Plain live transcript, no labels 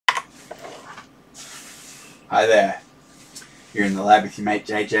Hi there, you're in the lab with your mate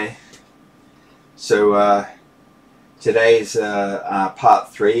JJ. So today's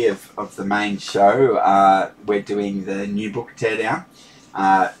part 3 of the main show. We're doing the new book Teardown.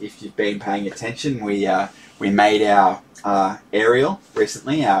 If you've been paying attention, we made our aerial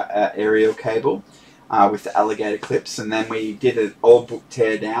recently, our aerial cable with the alligator clips, and then we did an old book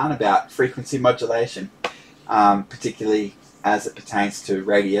Teardown about frequency modulation, particularly as it pertains to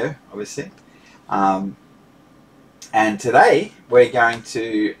radio, obviously. And today we're going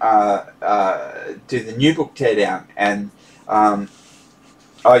to do the new book Teardown, and and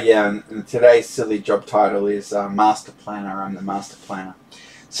today's silly job title is Master Planner. I'm the Master Planner.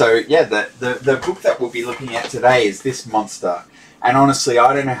 So yeah, the book that we'll be looking at today is this monster, and honestly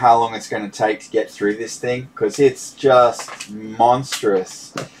I don't know how long it's going to take to get through this thing because it's just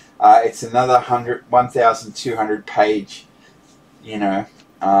monstrous. It's another 1,200 page,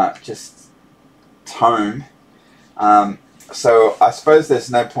 just tome. So I suppose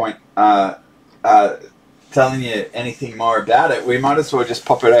there's no point telling you anything more about it. We might as well just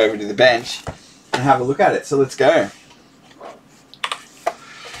pop it over to the bench and have a look at it. So let's go.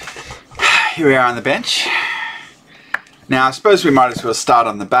 Here we are on the bench. Now I suppose we might as well start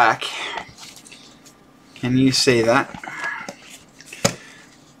on the back. Can you see that?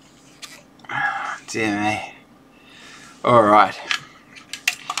 Dear me. Alright.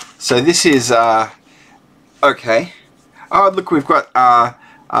 So this is okay. Oh, look, we've got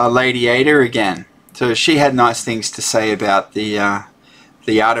Lady Ada again. So she had nice things to say about the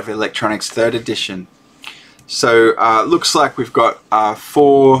Art of Electronics 3rd edition. So looks like we've got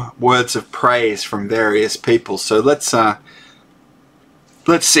 4 words of praise from various people. So let's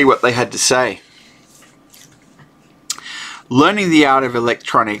see what they had to say. Learning the Art of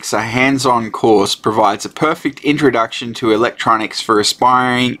Electronics, a hands-on course, provides a perfect introduction to electronics for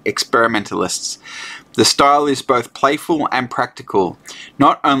aspiring experimentalists. The style is both playful and practical,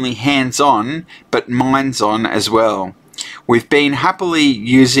 not only hands-on, but minds-on as well. We've been happily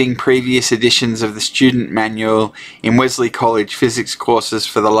using previous editions of the student manual in Wesley College physics courses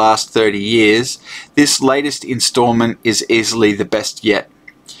for the last 30 years. This latest installment is easily the best yet.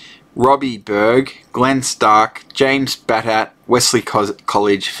 Robbie Berg, Glenn Stark, James Batat, Wesley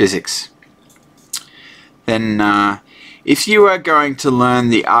College Physics. Then, if you are going to learn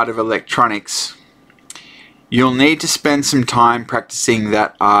the art of electronics, you'll need to spend some time practicing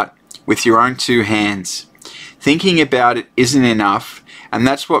that art with your own 2 hands. Thinking about it isn't enough, and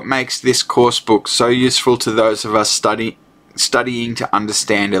that's what makes this course book so useful to those of us studying to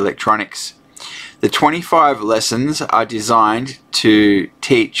understand electronics. The 25 lessons are designed to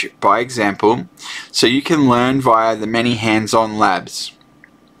teach by example, so you can learn via the many hands-on labs.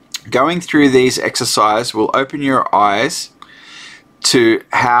 Going through these exercises will open your eyes to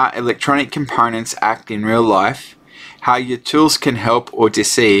how electronic components act in real life, how your tools can help or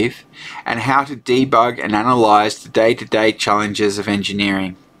deceive, and how to debug and analyze the day-to-day challenges of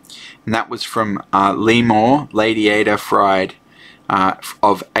engineering. And that was from Lee Moore, Lady Ada Fried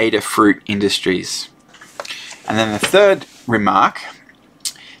of Adafruit Industries. And then the 3rd remark,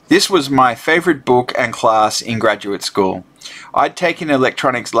 this was my favorite book and class in graduate school. I'd taken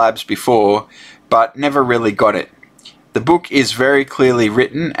electronics labs before, but never really got it. The book is very clearly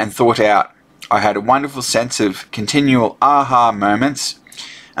written and thought out. I had a wonderful sense of continual aha moments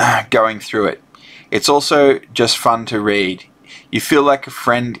going through it. It's also just fun to read. You feel like a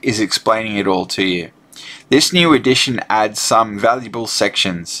friend is explaining it all to you. This new edition adds some valuable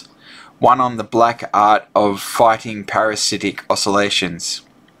sections. One on the black art of fighting parasitic oscillations.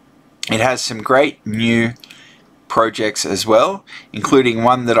 It has some great new projects as well, including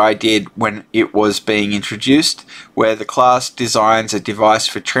one that I did when it was being introduced, where the class designs a device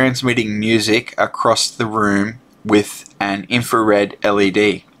for transmitting music across the room with an infrared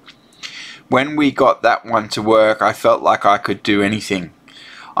LED. When we got that one to work, I felt like I could do anything.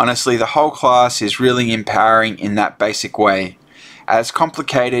 Honestly, the whole class is really empowering in that basic way. As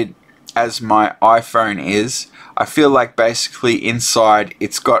complicated as my iPhone is, I feel like basically inside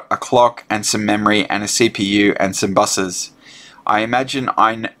it's got a clock and some memory and a CPU and some buses. I imagine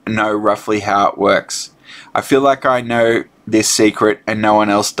I know roughly how it works. I feel like I know this secret and no one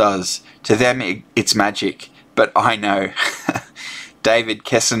else does. To them it's magic, but I know. David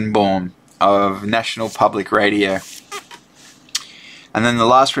Kessenbaum of National Public Radio. And then the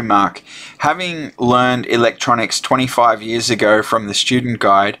last remark, having learned electronics 25 years ago from the student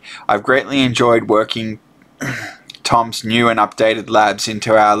guide, I've greatly enjoyed working Tom's new and updated labs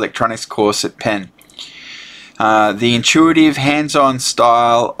into our electronics course at Penn. The intuitive, hands-on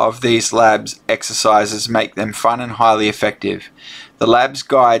style of these labs exercises make them fun and highly effective. The labs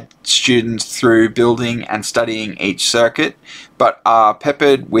guide students through building and studying each circuit, but are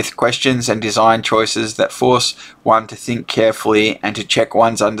peppered with questions and design choices that force one to think carefully and to check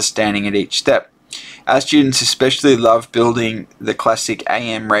one's understanding at each step. Our students especially love building the classic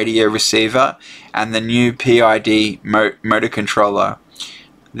AM radio receiver and the new PID motor controller.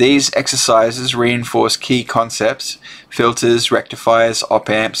 These exercises reinforce key concepts, filters, rectifiers,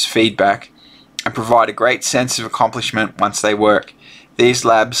 op-amps, feedback, and provide a great sense of accomplishment once they work. These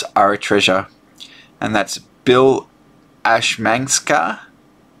labs are a treasure. And that's Bill Ashmanska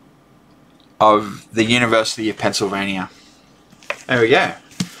of the University of Pennsylvania. There we go.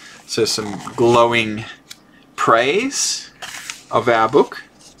 So some glowing praise of our book.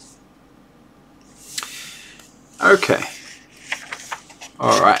 Okay.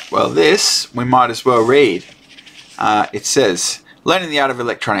 Alright, well this we might as well read. It says, Learning the Art of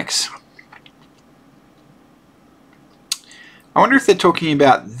Electronics. I wonder if they're talking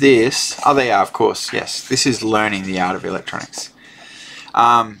about this. Oh, they are, of course, yes. This is Learning the Art of Electronics.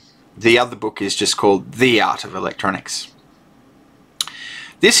 The other book is just called The Art of Electronics.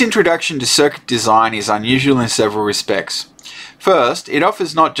 This introduction to circuit design is unusual in several respects. First, it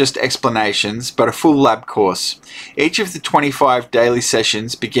offers not just explanations, but a full lab course. Each of the 25 daily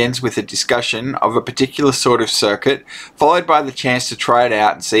sessions begins with a discussion of a particular sort of circuit, followed by the chance to try it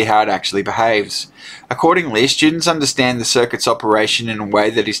out and see how it actually behaves. Accordingly, students understand the circuit's operation in a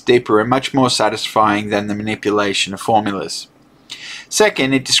way that is deeper and much more satisfying than the manipulation of formulas.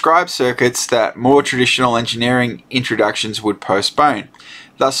 Second, it describes circuits that more traditional engineering introductions would postpone.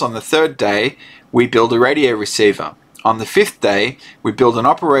 Thus, on the third day, we build a radio receiver. On the fifth day, we build an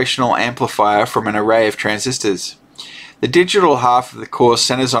operational amplifier from an array of transistors. The digital half of the course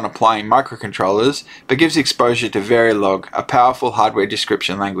centers on applying microcontrollers, but gives exposure to Verilog, a powerful hardware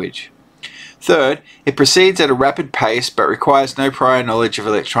description language. Third, it proceeds at a rapid pace but requires no prior knowledge of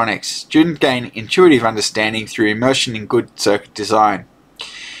electronics. Students gain intuitive understanding through immersion in good circuit design.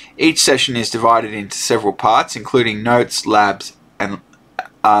 Each session is divided into several parts, including notes, labs, and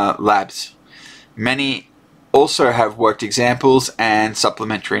labs. Many also have worked examples and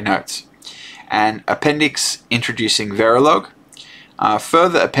supplementary notes. An appendix introducing Verilog,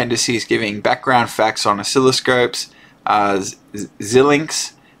 further appendices giving background facts on oscilloscopes,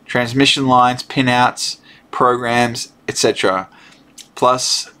 Xilinx, transmission lines, pinouts, programs, etc.,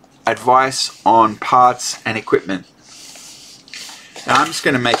 plus advice on parts and equipment. Now I'm just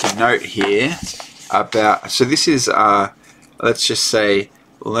going to make a note here about, so this is, let's just say,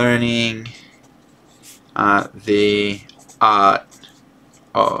 learning the art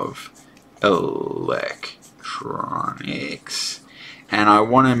of electronics, and I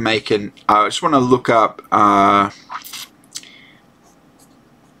want to make I just want to look up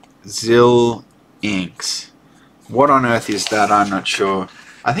Xilinx. What on earth is that? I'm not sure.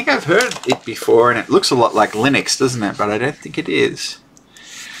 I think I've heard it before, and it looks a lot like Linux, doesn't it? But I don't think it is.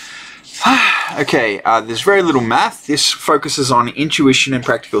 Okay, there's very little math. This focuses on intuition and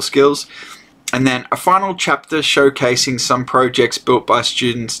practical skills. And then a final chapter showcasing some projects built by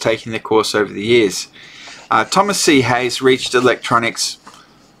students taking the course over the years. Thomas C. Hayes reached electronics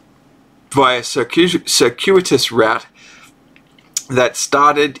via a circuitous route that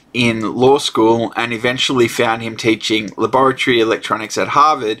started in law school and eventually found him teaching laboratory electronics at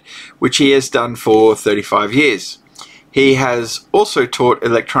Harvard, which he has done for 35 years. He has also taught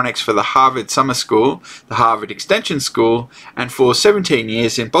electronics for the Harvard Summer School, the Harvard Extension School, and for 17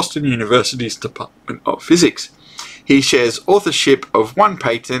 years in Boston University's Department of Physics. He shares authorship of one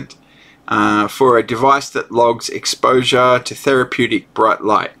patent for a device that logs exposure to therapeutic bright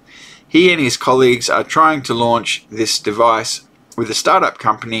light. He and his colleagues are trying to launch this device with a startup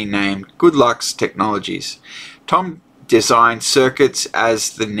company named Good Luck's Technologies. Tom designs circuits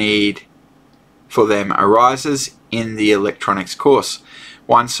as the need for them arises in the electronics course.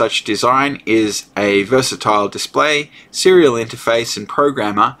 One such design is a versatile display, serial interface and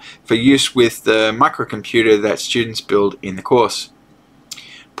programmer for use with the microcomputer that students build in the course.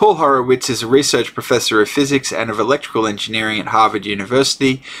 Paul Horowitz is a research professor of physics and of electrical engineering at Harvard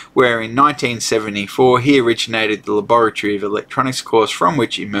University, where in 1974 he originated the Laboratory of Electronics course, from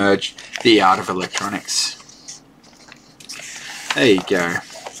which emerged the Art of Electronics. There you go.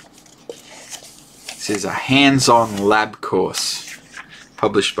 This is a hands-on lab course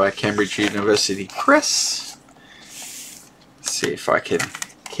published by Cambridge University Press. Let's see if I can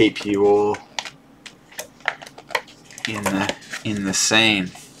keep you all in the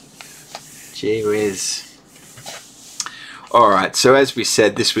scene. Gee whiz. Alright, so as we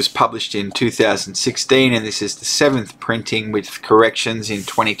said, this was published in 2016 and this is the 7th printing with corrections in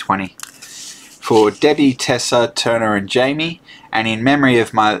 2020. For Debbie, Tessa, Turner and Jamie, and in memory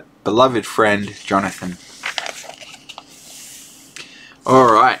of my beloved friend, Jonathan.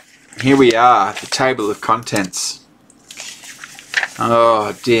 Alright, here we are, the table of contents.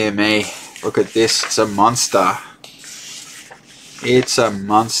 Oh dear me, look at this, it's a monster. It's a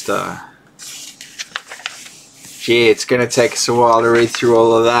monster. Gee, it's going to take us a while to read through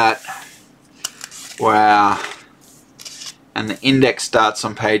all of that. Wow. And the index starts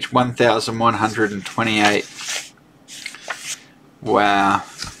on page 1128. Wow.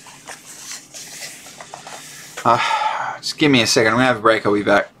 Just give me a second. I'm going to have a break. I'll be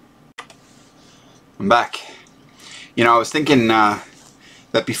back. I'm back. You know, I was thinking that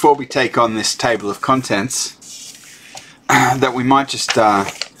before we take on this table of contents, that we might just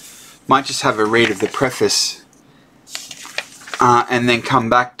have a read of the preface and then come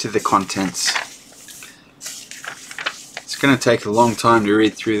back to the contents. It's going to take a long time to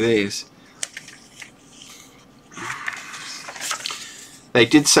read through these. They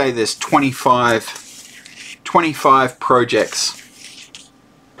did say there's 25 projects.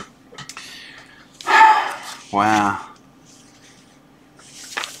 Wow.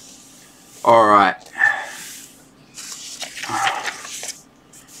 Alright.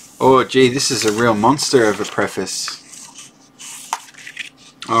 Oh gee, this is a real monster of a preface.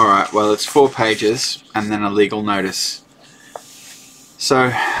 Alright, well it's 4 pages and then a legal notice.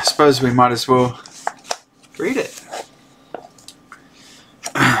 So I suppose we might as well read it.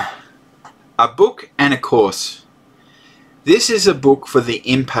 A book and a course. This is a book for the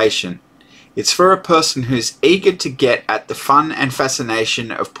impatient. It's for a person who's eager to get at the fun and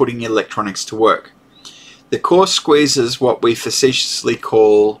fascination of putting electronics to work. The course squeezes what we facetiously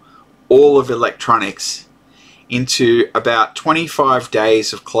call all of electronics into about 25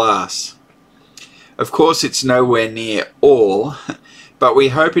 days of class. Of course, it's nowhere near all, but we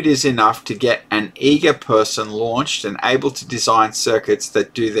hope it is enough to get an eager person launched and able to design circuits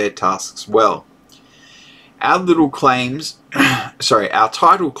that do their tasks well. Our title claims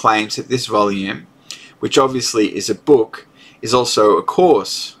that this volume, which obviously is a book, is also a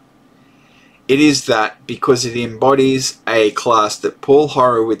course. It is that because it embodies a class that Paul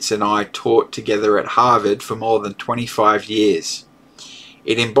Horowitz and I taught together at Harvard for more than 25 years.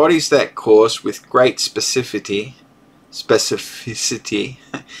 It embodies that course with great specificity,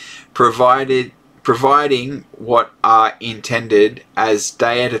 providing what are intended as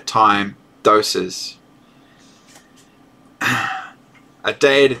day-at-a-time doses. A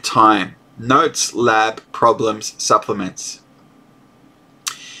day at a time. Notes, lab, problems, supplements.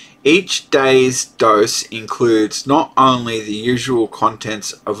 Each day's dose includes not only the usual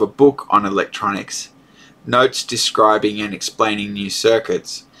contents of a book on electronics, notes describing and explaining new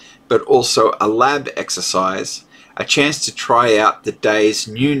circuits, but also a lab exercise, a chance to try out the day's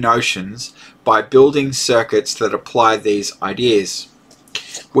new notions by building circuits that apply these ideas.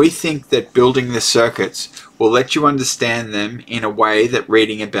 We think that building the circuits will let you understand them in a way that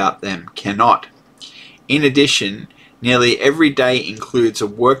reading about them cannot. In addition, nearly every day includes a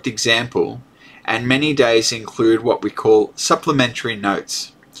worked example, and many days include what we call supplementary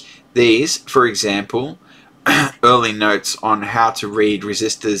notes. These, for example, early notes on how to read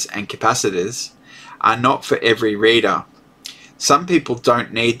resistors and capacitors, are not for every reader. Some people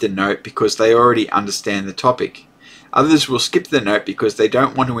don't need the note because they already understand the topic. Others will skip the note because they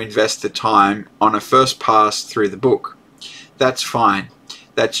don't want to invest the time on a first pass through the book. That's fine.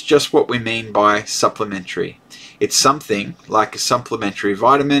 That's just what we mean by supplementary. It's something like a supplementary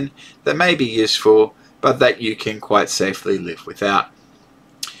vitamin that may be useful, but that you can quite safely live without.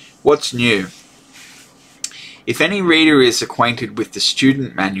 What's new? If any reader is acquainted with the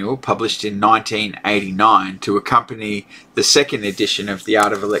student manual published in 1989 to accompany the second edition of The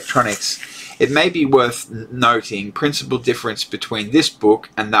Art of Electronics, it may be worth noting principal difference between this book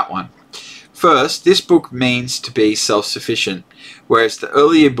and that one. First, this book means to be self-sufficient, whereas the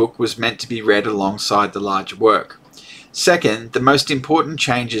earlier book was meant to be read alongside the larger work. Second, the most important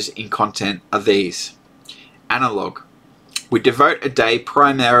changes in content are these. Analog. We devote a day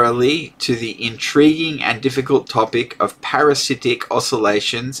primarily to the intriguing and difficult topic of parasitic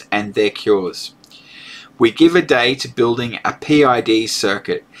oscillations and their cures. We give a day to building a PID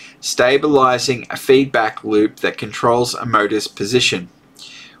circuit, stabilizing a feedback loop that controls a motor's position.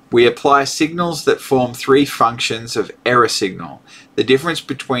 We apply signals that form three functions of error signal: the difference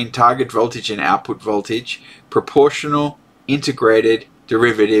between target voltage and output voltage, proportional, integrated,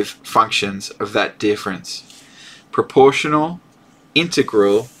 derivative functions of that difference. Proportional,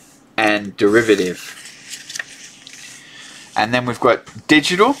 integral, and derivative. And then we've got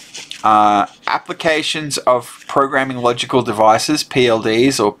digital, applications of programming logical devices,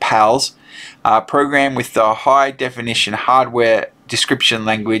 PLDs or PALs, program with the high definition hardware description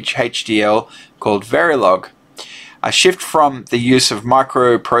language HDL called Verilog. A shift from the use of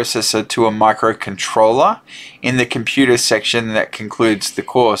microprocessor to a microcontroller in the computer section that concludes the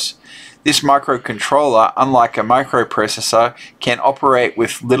course. This microcontroller, unlike a microprocessor, can operate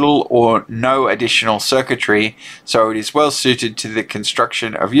with little or no additional circuitry, so it is well suited to the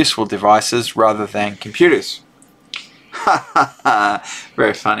construction of useful devices rather than computers. Ha ha ha,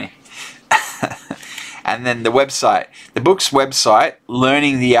 very funny. And then the website. The book's website,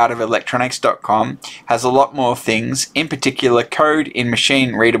 learningtheartofelectronics.com, has a lot more things, in particular code in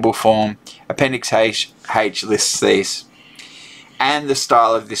machine readable form. Appendix H lists these. And the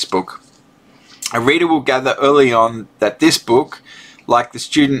style of this book. A reader will gather early on that this book, like the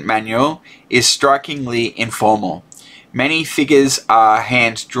student manual, is strikingly informal. Many figures are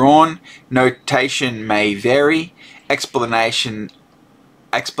hand-drawn, notation may vary, explanations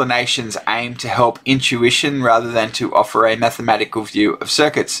aim to help intuition rather than to offer a mathematical view of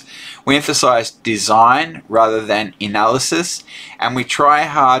circuits. We emphasize design rather than analysis, and we try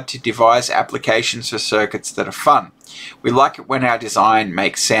hard to devise applications for circuits that are fun. We like it when our design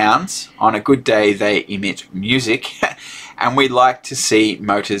makes sounds. On a good day they emit music, and we like to see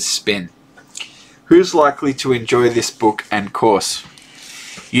motors spin. Who's likely to enjoy this book and course?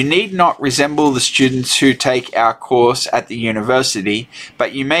 You need not resemble the students who take our course at the university,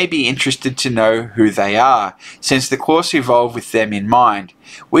 but you may be interested to know who they are, since the course evolved with them in mind.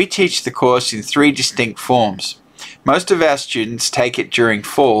 We teach the course in 3 distinct forms. Most of our students take it during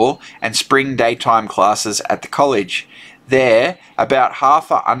fall and spring daytime classes at the college. There, about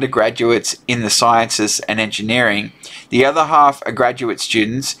half are undergraduates in the sciences and engineering. The other half are graduate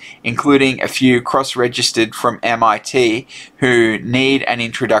students, including a few cross-registered from MIT who need an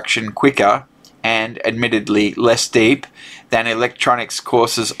introduction quicker and, admittedly, less deep than electronics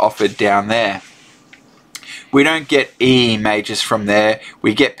courses offered down there. We don't get EE majors from there,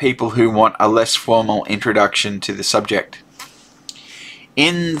 we get people who want a less formal introduction to the subject.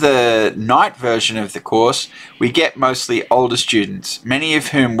 In the night version of the course, we get mostly older students, many of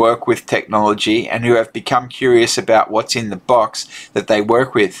whom work with technology and who have become curious about what's in the box that they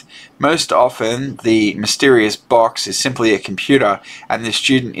work with. Most often, the mysterious box is simply a computer and the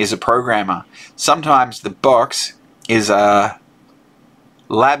student is a programmer. Sometimes the box is a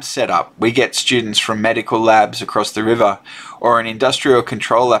lab setup. We get students from medical labs across the river, or an industrial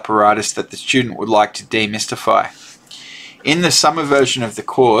control apparatus that the student would like to demystify. In the summer version of the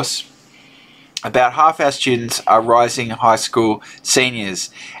course, about half our students are rising high school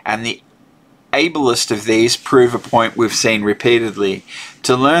seniors, and the ablest of these prove a point we've seen repeatedly.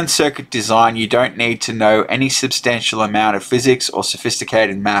 To learn circuit design, you don't need to know any substantial amount of physics or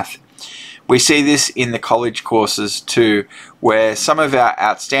sophisticated math. We see this in the college courses too, where some of our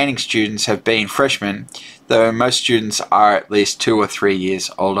outstanding students have been freshmen, though most students are at least 2 or 3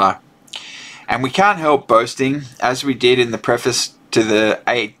 years older. And we can't help boasting, as we did in the preface to the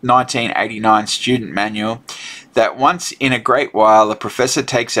 1989 student manual, that once in a great while a professor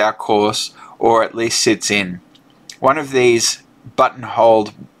takes our course, or at least sits in. One of these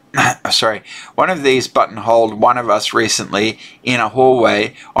buttonholed one of us recently in a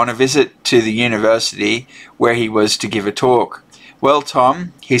hallway on a visit to the university where he was to give a talk. "Well,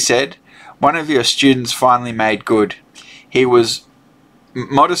 Tom," he said, "one of your students finally made good." He was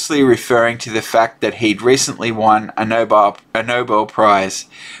modestly referring to the fact that he'd recently won a Nobel Prize.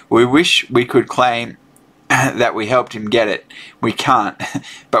 We wish we could claim that we helped him get it. We can't,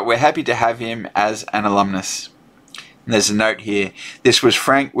 but we're happy to have him as an alumnus. And there's a note here. This was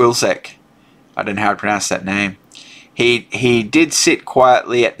Frank Wilczek. I don't know how to pronounce that name. He did sit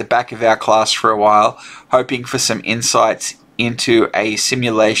quietly at the back of our class for a while, hoping for some insights into a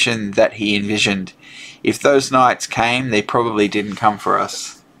simulation that he envisioned. If those nights came, they probably didn't come for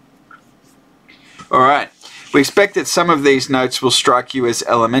us. Alright, we expect that some of these notes will strike you as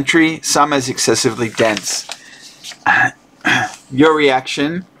elementary, some as excessively dense. Your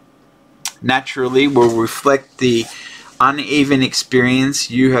reaction, naturally, will reflect the uneven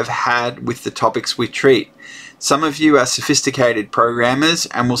experience you have had with the topics we treat. Some of you are sophisticated programmers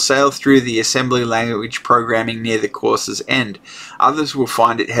and will sail through the assembly language programming near the course's end. Others will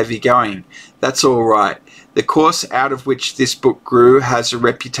find it heavy going. That's all right. The course out of which this book grew has a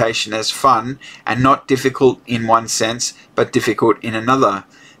reputation as fun and not difficult in one sense, but difficult in another.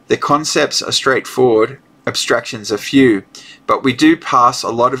 The concepts are straightforward, abstractions are few, but we do pass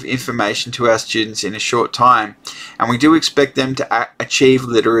a lot of information to our students in a short time, and we do expect them to achieve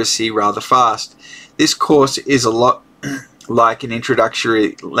literacy rather fast. This course is a lot like an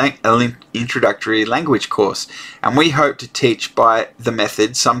introductory language course, and we hope to teach by the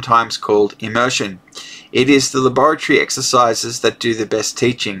method sometimes called immersion. It is the laboratory exercises that do the best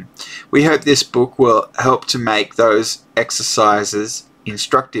teaching. We hope this book will help to make those exercises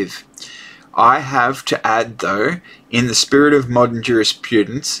instructive. I have to add, though, in the spirit of modern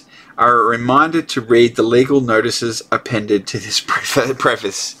jurisprudence, a reminder to read the legal notices appended to this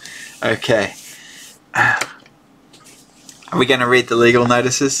preface. Okay. Are we going to read the legal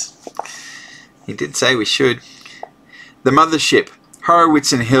notices? He did say we should. The Mothership,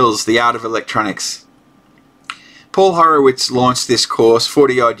 Horowitz and Hill's The Art of Electronics. Paul Horowitz launched this course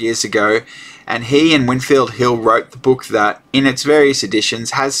 40-odd years ago, and he and Winfield Hill wrote the book that, in its various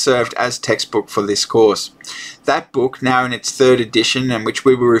editions, has served as textbook for this course. That book, now in its third edition, and which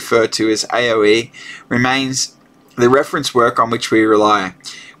we will refer to as AOE, remains the reference work on which we rely.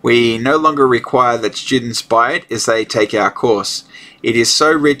 We no longer require that students buy it as they take our course. It is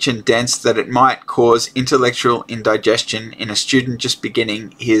so rich and dense that it might cause intellectual indigestion in a student just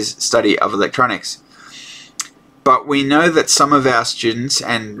beginning his study of electronics. But we know that some of our students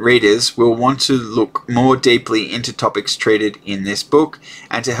and readers will want to look more deeply into topics treated in this book,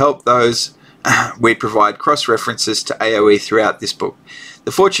 and to help those, we provide cross-references to AOE throughout this book.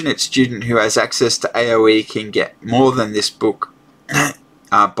 The fortunate student who has access to AOE can get more than this book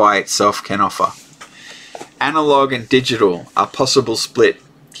by itself can offer. Analog and digital, a possible split.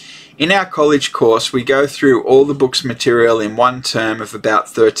 In our college course, we go through all the book's material in one term of about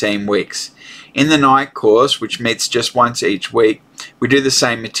 13 weeks. In the night course, which meets just once each week, we do the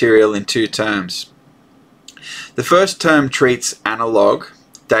same material in 2 terms. The first term treats analog,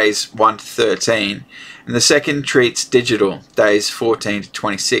 days 1 to 13, and the second treats digital, days 14 to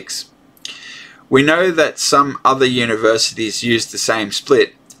 26. We know that some other universities use the same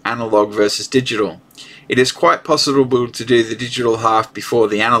split, analog versus digital. It is quite possible to do the digital half before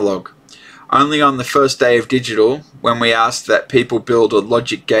the analog. Only on the first day of digital, when we asked that people build a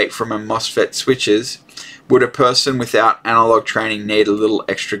logic gate from a MOSFET switches, would a person without analog training need a little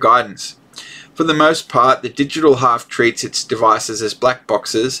extra guidance. For the most part, the digital half treats its devices as black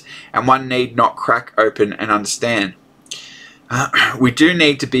boxes, and one need not crack open and understand. We do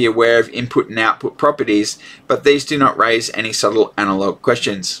need to be aware of input and output properties, but these do not raise any subtle analog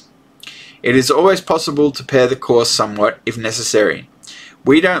questions. It is always possible to pair the course somewhat if necessary.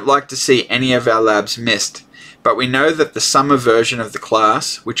 We don't like to see any of our labs missed, but we know that the summer version of the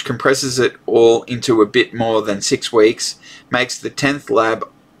class, which compresses it all into a bit more than 6 weeks, makes the 10th lab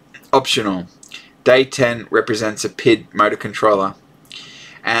optional. Day 10 represents a PID motor controller.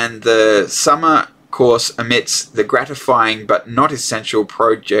 And the summer course omits the gratifying but not essential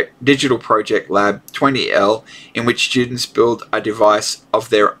digital project lab 20L, in which students build a device of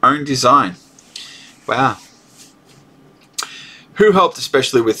their own design. Wow. Who helped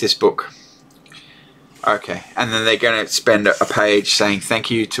especially with this book? Okay, and then they're going to spend a page saying thank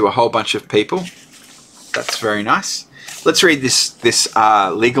you to a whole bunch of people. That's very nice. Let's read this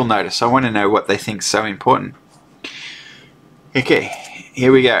legal notice. I want to know what they think is so important. Okay,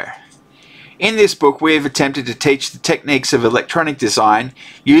 here we go. In this book, we have attempted to teach the techniques of electronic design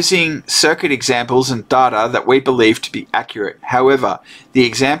using circuit examples and data that we believe to be accurate. However, the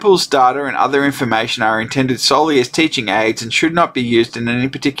examples, data, and other information are intended solely as teaching aids and should not be used in any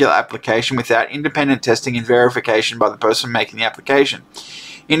particular application without independent testing and verification by the person making the application.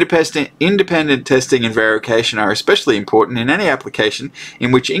 Independent testing and verification are especially important in any application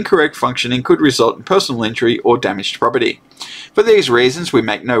in which incorrect functioning could result in personal injury or damage to property. For these reasons, we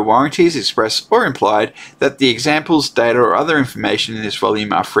make no warranties, express or implied, that the examples, data or other information in this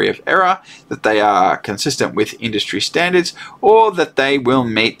volume are free of error, that they are consistent with industry standards, or that they will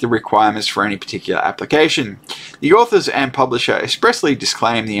meet the requirements for any particular application. The authors and publisher expressly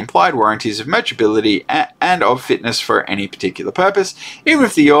disclaim the implied warranties of merchantability and of fitness for any particular purpose, even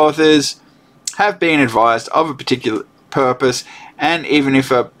if the authors have been advised of a particular purpose, and even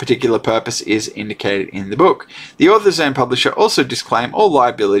if a particular purpose is indicated in the book. The authors and publisher also disclaim all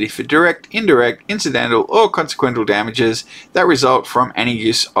liability for direct, indirect, incidental, or consequential damages that result from any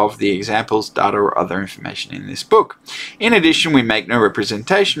use of the examples, data, or other information in this book. In addition, we make no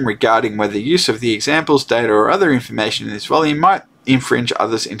representation regarding whether use of the examples, data, or other information in this volume might infringe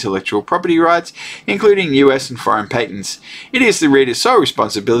others' intellectual property rights, including US and foreign patents. It is the reader's sole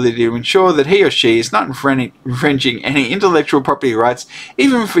responsibility to ensure that he or she is not infringing any intellectual property rights,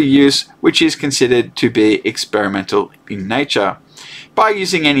 even for use which is considered to be experimental in nature. By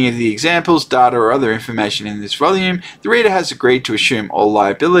using any of the examples, data, or other information in this volume, the reader has agreed to assume all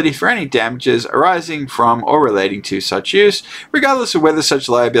liability for any damages arising from or relating to such use, regardless of whether such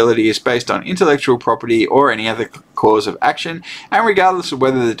liability is based on intellectual property or any other cause of action, and regardless of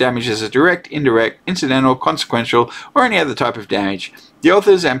whether the damage is a direct, indirect, incidental, consequential, or any other type of damage. The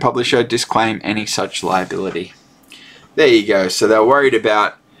authors and publisher disclaim any such liability. There you go. So they're worried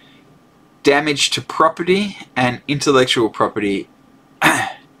about damage to property and intellectual property.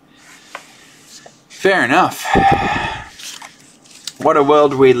 Fair enough. What a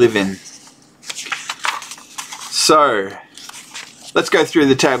world we live in. So, let's go through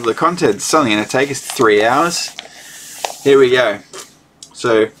the table of contents. It's only going to take us 3 hours. Here we go.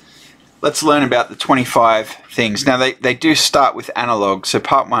 So, let's learn about the 25 things. Now, they do start with analog. So,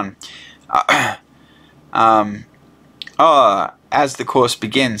 part 1. As the course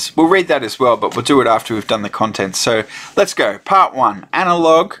begins. We'll read that as well, but we'll do it after we've done the contents. So, let's go. Part 1.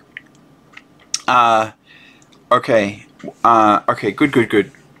 Analog. Okay,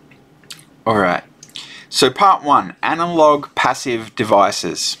 good. Alright. So part 1, analog passive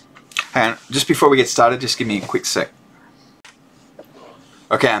devices. Hang on, just before we get started, just give me a quick sec.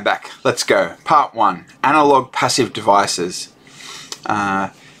 Okay, I'm back. Let's go. Part 1, analog passive devices.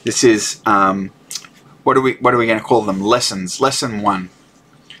 This is, what are we going to call them? Lessons. Lesson 1.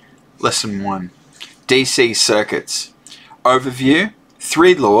 Lesson 1. DC circuits. Overview,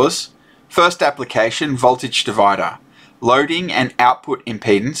 3 laws. First application, voltage divider. Loading and output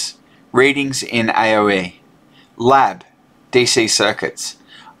impedance. Readings in AOE. Lab, DC circuits.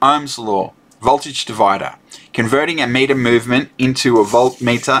 Ohm's law, voltage divider. Converting a meter movement into a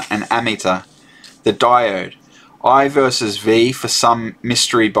voltmeter and ammeter. The diode. I versus V for some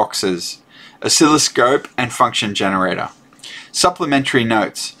mystery boxes. Oscilloscope and function generator. Supplementary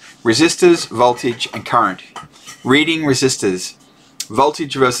notes. Resistors, voltage and current. Reading resistors.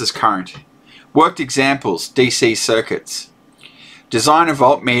 Voltage versus current. Worked examples, DC circuits. Design a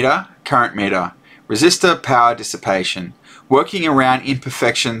voltmeter, current meter. Resistor power dissipation. Working around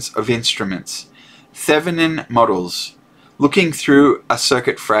imperfections of instruments. Thevenin models. Looking through a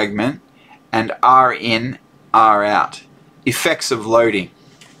circuit fragment and R in, R out. Effects of loading.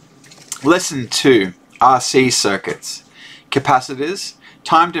 Lesson 2, RC circuits. Capacitors.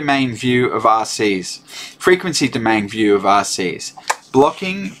 Time domain view of RCs. Frequency domain view of RCs.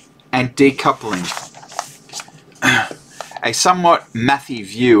 Blocking and decoupling. A somewhat mathy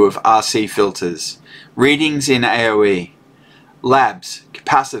view of RC filters. Readings in AOE. Labs,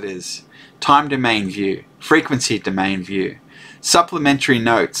 capacitors, time domain view, frequency domain view. Supplementary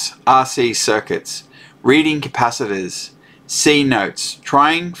notes, RC circuits. Reading capacitors. C notes,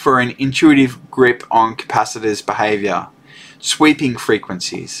 trying for an intuitive grip on capacitors' behavior. Sweeping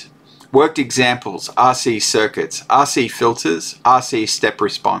frequencies. Worked examples, RC circuits, RC filters, RC step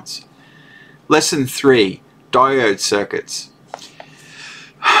response. Lesson 3, diode circuits.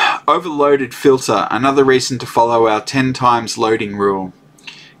 Overloaded filter, another reason to follow our 10 times loading rule.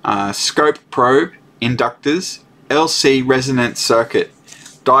 Scope probe, inductors, LC resonant circuit,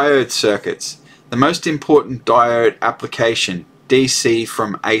 diode circuits. The most important diode application, DC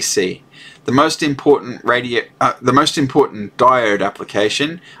from AC. The most important diode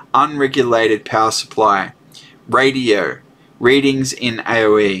application, unregulated power supply. Radio, readings in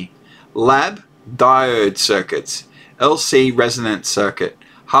AOE. Lab, diode circuits. LC resonant circuit.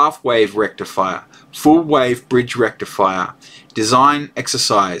 Half-wave rectifier. Full-wave bridge rectifier. Design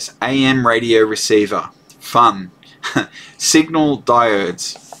exercise. AM radio receiver. Fun. Signal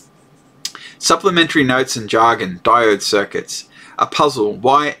diodes. Supplementary notes and jargon. Diode circuits. A puzzle.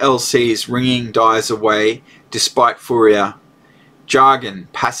 Why LC's ringing dies away despite Fourier. Jargon.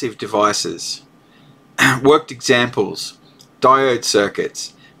 Passive devices. Worked examples. Diode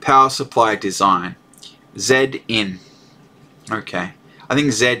circuits. Power supply design. Z in. Okay. I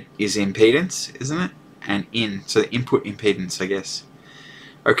think Z is impedance, isn't it? And in. So the input impedance, I guess.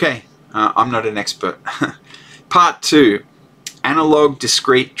 Okay. I'm not an expert. Part 2. Analog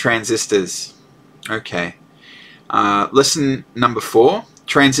discrete transistors. Okay. Lesson number 4.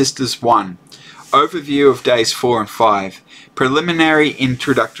 Transistors 1. Overview of days 4 and 5. Preliminary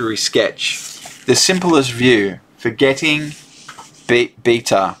introductory sketch. The simplest view. Forgetting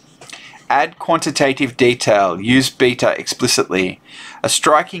beta. Add quantitative detail. Use beta explicitly. A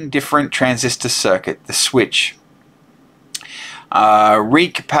striking different transistor circuit. The switch.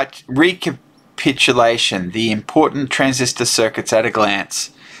 Recapitulation. The important transistor circuits at a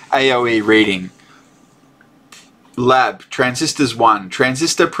glance. AOE reading. Lab. Transistors 1.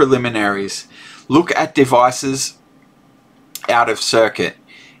 Transistor preliminaries. Look at devices out of circuit.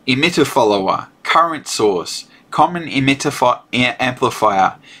 Emitter follower. Current source. Common emitter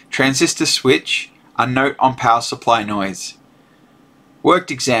amplifier. Transistor switch. A note on power supply noise.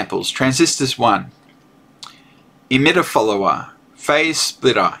 Worked examples. Transistors 1. Emitter follower. Phase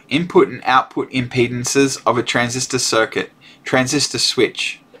splitter, input and output impedances of a transistor circuit, transistor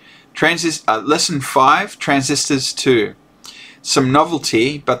switch. Lesson 5, transistors 2. Some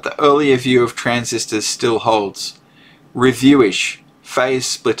novelty, but the earlier view of transistors still holds. Reviewish, phase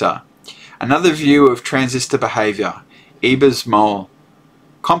splitter. Another view of transistor behavior, Ebers mole.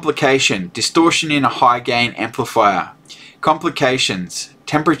 Complication, distortion in a high gain amplifier. Complications,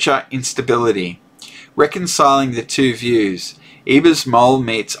 temperature instability. Reconciling the two views, Ebers mole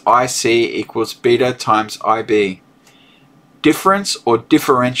meets IC equals beta times IB. Difference or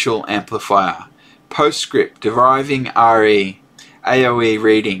differential amplifier. Postscript, deriving RE. AOE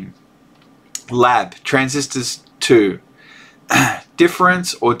reading. Lab, transistors 2.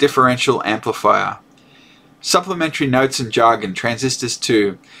 Difference or differential amplifier. Supplementary notes and jargon, transistors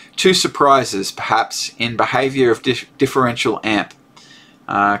 2. Two surprises, perhaps, in behavior of differential amp.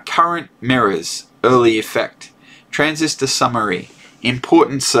 Current mirrors, early effect. Transistor summary,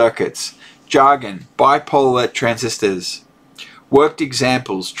 important circuits. Jargon, bipolar transistors. Worked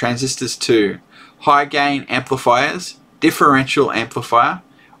examples, transistors 2. High gain amplifiers, differential amplifier.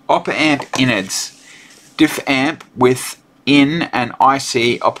 Op-amp innards, diff amp with in and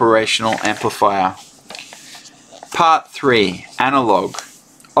IC operational amplifier. Part 3, analog.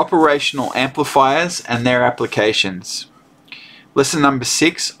 Operational amplifiers and their applications. Lesson number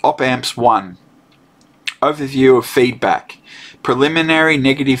 6, op-amps 1. Overview of feedback. Preliminary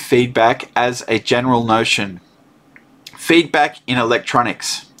negative feedback as a general notion. Feedback in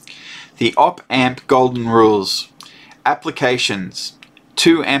electronics. The op-amp golden rules. Applications.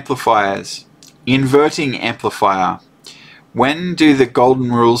 2 amplifiers. Inverting amplifier. When do the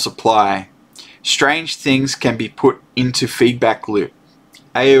golden rules apply? Strange things can be put into feedback loop.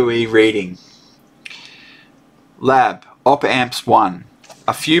 AOE reading. Lab. Op-amps 1.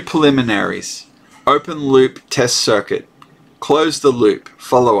 A few preliminaries. Open loop test circuit. Close the loop.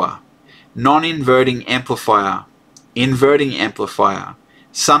 Follower. Non-inverting amplifier. Inverting amplifier.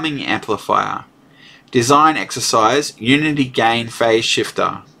 Summing amplifier. Design exercise. Unity gain phase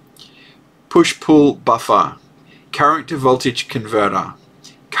shifter. Push-pull buffer. Current to voltage converter.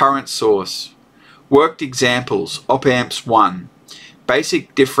 Current source. Worked examples. Op-amps 1.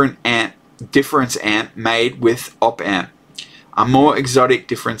 Basic difference amp made with op-amp. A more exotic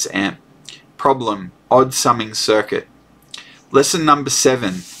difference amp. Problem. Odd summing circuit. Lesson number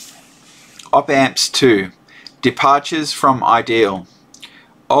 7. Op-amps 2. Departures from ideal.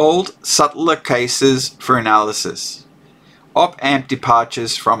 Old, subtler cases for analysis. Op-amp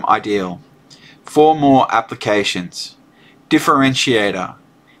departures from ideal. 4 more applications. Differentiator.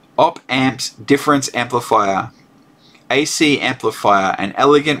 Op-amps difference amplifier. AC amplifier, an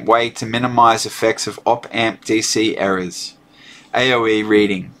elegant way to minimize effects of op-amp DC errors. AOE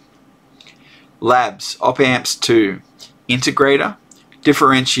reading. Labs, op-amps 2. Integrator,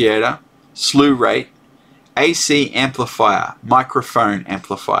 differentiator, slew rate, AC amplifier, microphone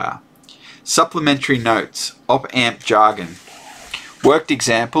amplifier. Supplementary notes, op-amp jargon. Worked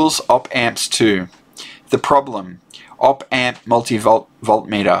examples, op-amps 2. The problem, op-amp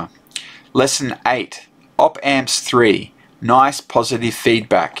multivoltmeter. Lesson 8, op-amps 3. Nice positive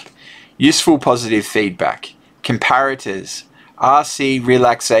feedback. Useful positive feedback. Comparators, RC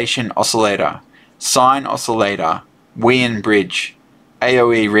relaxation oscillator, sine oscillator, Wien bridge.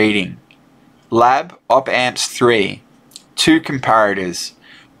 AOE reading. Lab, op-amps 3. 2 comparators.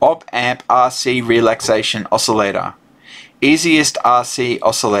 Op-amp RC relaxation oscillator. Easiest RC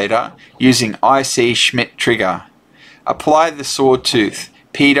oscillator using IC Schmidt trigger. Apply the sawtooth,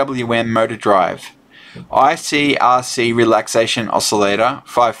 PWM motor drive. IC RC relaxation oscillator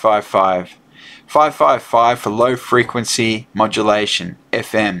 555. 555 for low frequency modulation,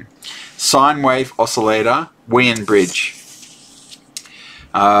 FM. Sine wave oscillator, Wien bridge.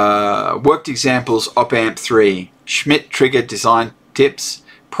 Worked examples, op-amp 3. Schmidt trigger design tips.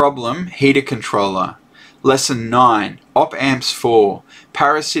 Problem, heater controller. Lesson 9, op-amps 4.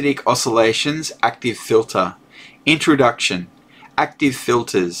 Parasitic oscillations, active filter. Introduction, active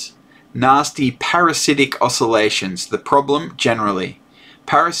filters. Nasty parasitic oscillations, the problem generally.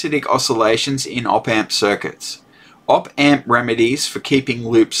 Parasitic oscillations in op-amp circuits. Op-amp remedies for keeping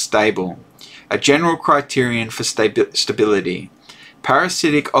loops stable. A general criterion for stability.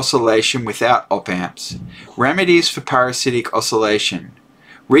 Parasitic oscillation without op-amps. Remedies for parasitic oscillation.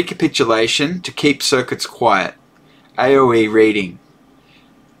 Recapitulation to keep circuits quiet. AOE reading.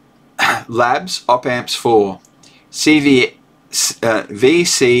 Labs, op-amps 4.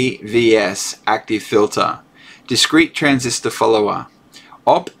 VCVS active filter. Discrete transistor follower.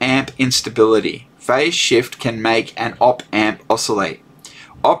 Op-amp instability. Phase shift can make an op-amp oscillate.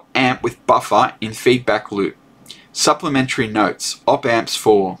 Op-amp with buffer in feedback loop. Supplementary notes. Op-amps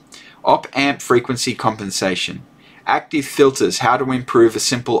 4. Op-amp frequency compensation. Active filters. How to improve a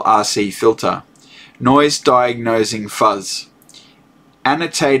simple RC filter. Noise diagnosing fuzz.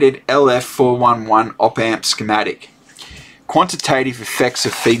 Annotated LF411 op-amp schematic. Quantitative effects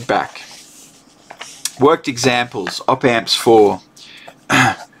of feedback. Worked examples. Op-amps 4.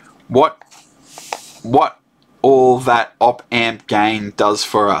 What all that op-amp gain does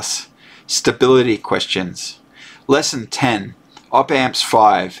for us. Stability questions. Lesson 10. Op-amps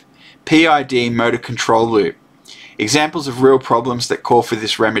 5. PID motor control loop. Examples of real problems that call for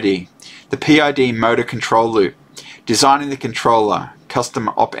this remedy. The PID motor control loop. Designing the controller. Custom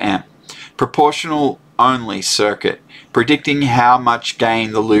op-amp. Proportional only circuit. Predicting how much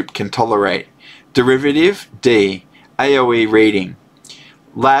gain the loop can tolerate. Derivative D. AOE reading.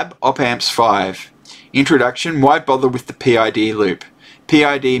 Lab op-amps 5. Introduction. Why bother with the PID loop?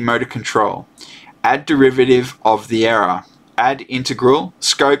 PID motor control. Add derivative of the error. Add integral.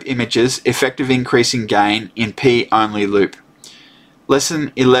 Scope images. Effective increasing gain in P only loop.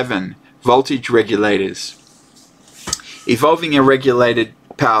 Lesson 11. Voltage regulators. Evolving a regulated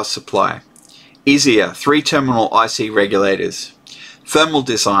power supply. Easier. 3-terminal IC regulators. Thermal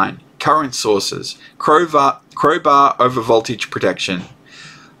design. Current sources. Crowbar over voltage protection.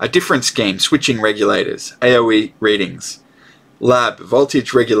 A different scheme. Switching regulators. AOE readings. Lab.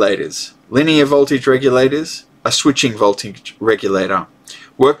 Voltage regulators. Linear voltage regulators. A switching voltage regulator.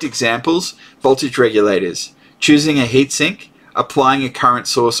 Worked examples. Voltage regulators. Choosing a heatsink. Applying a current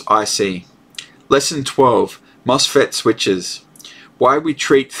source IC. Lesson 12. MOSFET switches. Why we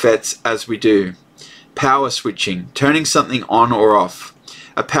treat FETs as we do. Power switching. Turning something on or off.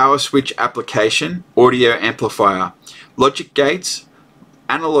 A power switch application. Audio amplifier. Logic gates.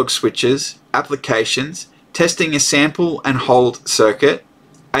 Analog switches. Applications. Testing a sample and hold circuit.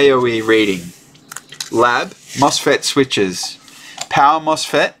 AOE reading. Lab. MOSFET switches. Power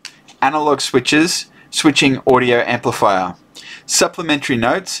MOSFET. Analog switches. Switching audio amplifier. Supplementary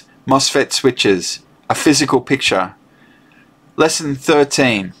notes. MOSFET switches. A physical picture. Lesson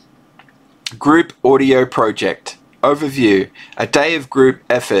 13. Group audio project. Overview. A day of group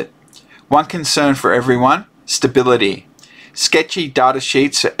effort. One concern for everyone. Stability. Sketchy data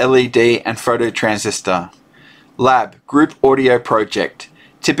sheets for LED and phototransistor. Lab. Group audio project.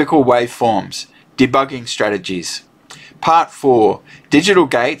 Typical waveforms. Debugging strategies. Part 4. Digital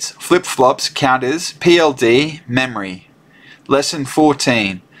gates, flip-flops, counters, PLD, memory. Lesson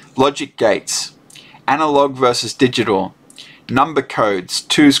 14. Logic gates. Analog versus digital. Number codes,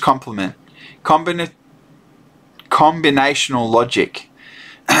 2's complement. Combinational logic.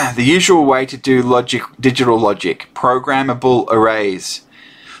 The usual way to do digital logic. Programmable arrays.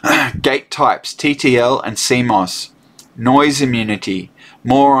 Gate types, TTL and CMOS. Noise immunity.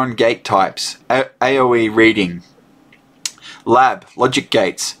 More on gate types. AOE reading. Lab. Logic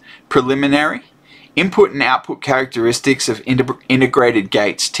gates. Preliminary. Input and output characteristics of integrated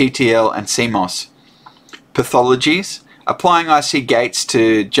gates, TTL and CMOS. Pathologies. Applying IC gates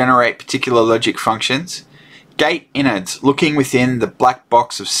to generate particular logic functions. Gate innards. Looking within the black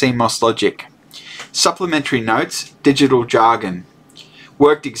box of CMOS logic. Supplementary notes. Digital jargon.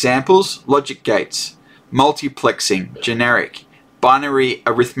 Worked examples. Logic gates. Multiplexing. Generic. Binary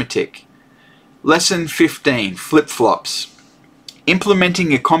arithmetic. Lesson 15. Flip-flops.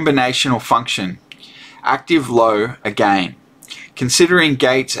 Implementing a combinational function. Active low again. Considering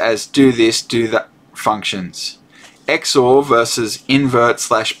gates as do this, do that functions. XOR versus invert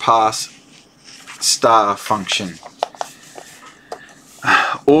 / pass star function.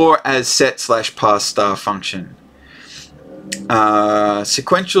 Or as set / pass star function.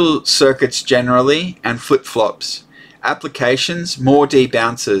 Sequential circuits generally and flip-flops. Applications, more D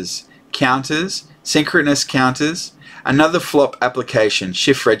bouncers, counters, synchronous counters, another flop application,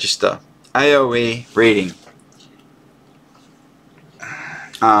 shift register. AOE reading.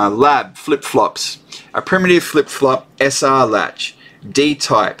 Lab, flip-flops. A primitive flip-flop SR latch.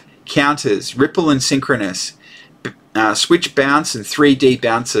 D-type. Counters, ripple and synchronous. Switch bounce and 3D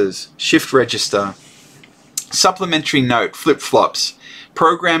bouncers. Shift register. Supplementary note, flip-flops.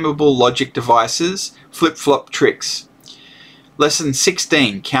 Programmable logic devices. Flip-flop tricks. Lesson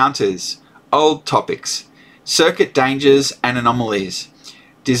 16, counters. Old topics. Circuit dangers and anomalies.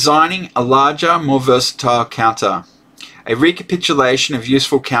 Designing a larger, more versatile counter. A recapitulation of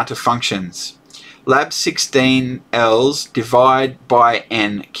useful counter functions. Lab 16L's divide by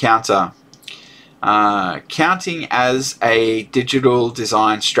n counter. Counting as a digital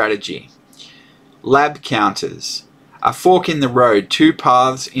design strategy. Lab counters. A fork in the road, 2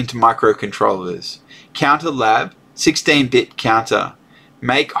 paths into microcontrollers. Counter lab, 16-bit counter.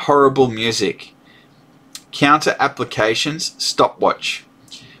 Make horrible music. Counter applications, stopwatch.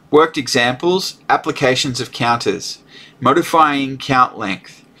 Worked examples, applications of counters. Modifying count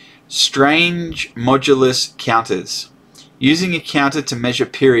length. Strange modulus counters. Using a counter to measure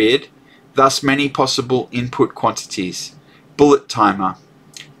period, thus many possible input quantities. Bullet timer.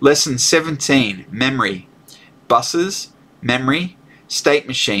 Lesson 17, memory. Buses, memory. State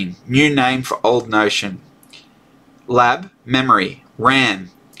machine, new name for old notion. Lab, memory.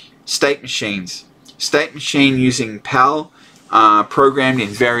 RAM. State machines. State machine using PAL, programmed in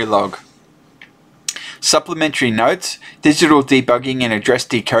Verilog. Supplementary notes, digital debugging and address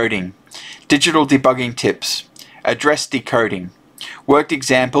decoding. Digital debugging tips. Address decoding. Worked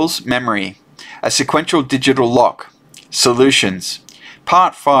examples, memory. A sequential digital lock. Solutions.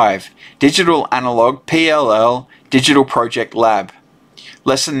 Part 5, Digital Analog PLL Digital Project Lab.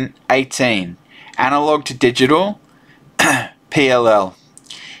 Lesson 18, Analog to Digital PLL.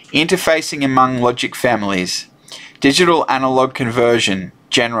 Interfacing among logic families. Digital analog conversion,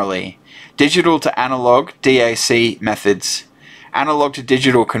 generally. Digital to analog DAC methods. Analog to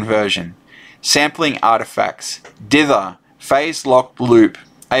digital conversion. Sampling artifacts. Dither, phase locked loop,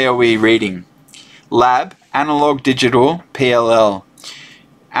 AOE reading. Lab, analog digital, PLL.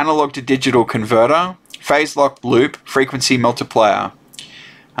 Analog to digital converter, phase locked loop, frequency multiplier.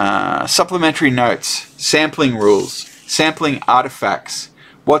 Supplementary notes, sampling rules, sampling artifacts.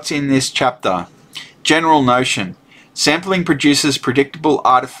 What's in this chapter? General notion. Sampling produces predictable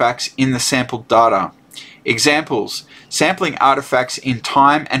artifacts in the sampled data. Examples. Sampling artifacts in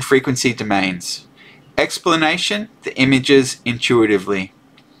time and frequency domains. Explanation. The images intuitively.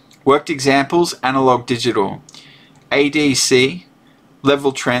 Worked examples. Analog digital. ADC.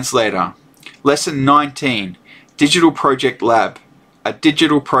 Level translator. Lesson 19. Digital Project Lab. A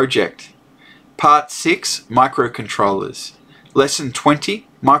digital project. Part 6. Microcontrollers. Lesson 20.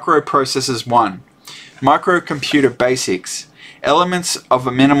 Microprocessors 1. Microcomputer basics. Elements of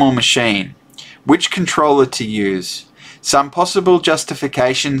a minimal machine. Which controller to use. Some possible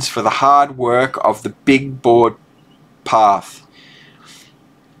justifications for the hard work of the big board path.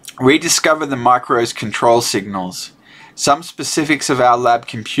 Rediscover the micro's control signals. Some specifics of our lab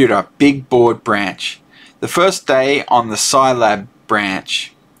computer, big board branch. The first day on the Scilab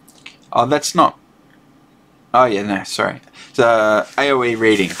branch. Oh, that's not... Oh yeah, no, sorry. The AOE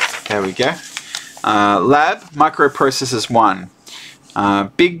reading. There we go. Lab, Microprocessors 1.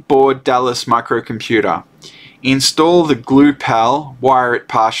 Big board Dallas microcomputer. Install the glue PAL, wire it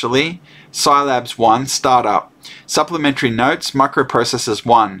partially. Scilabs 1, startup. Supplementary notes, Microprocessors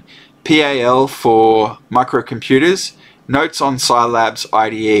 1. PAL for microcomputers. Notes on Scilab's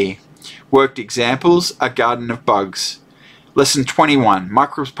IDE. Worked examples, A Garden of Bugs. Lesson 21,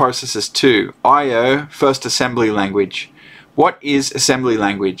 Microprocessors 2. I/O, first assembly language. What is assembly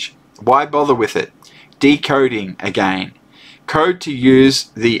language? Why bother with it? Decoding again. Code to use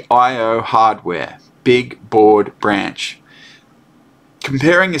the I/O hardware. Big board branch.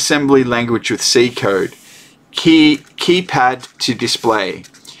 Comparing assembly language with C code. Keypad to display.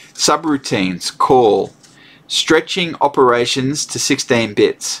 Subroutines. Call. Stretching operations to 16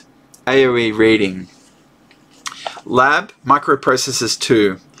 bits. AOE reading. Lab, Microprocessors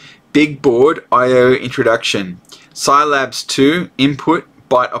 2. Big board I/O introduction. Scilabs 2, input,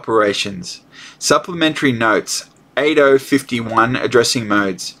 byte operations. Supplementary notes, 8051 addressing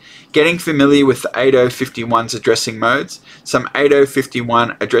modes. Getting familiar with the 8051's addressing modes. Some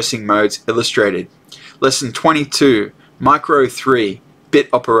 8051 addressing modes illustrated. Lesson 22, Micro 3, bit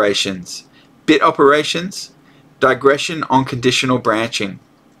operations. Bit operations, digression on conditional branching.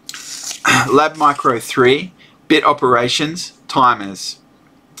 Lab Micro 3, bit operations, timers.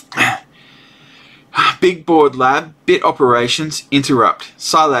 Big board lab, bit operations, interrupt.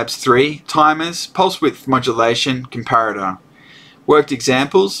 Scilabs 3, timers, pulse width modulation, comparator. Worked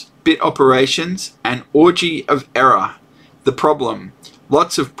examples, bit operations, an orgy of error. The problem,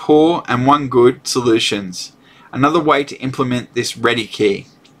 lots of poor and one good solutions. Another way to implement this ready key.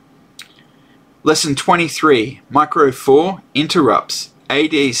 Lesson 23, Micro 4, interrupts,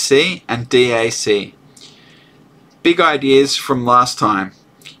 ADC and DAC. Big ideas from last time.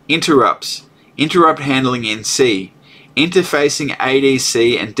 Interrupts. Interrupt handling in C. Interfacing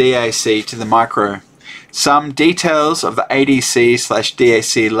ADC and DAC to the micro. Some details of the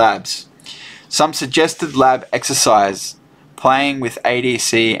ADC/DAC labs. Some suggested lab exercise. Playing with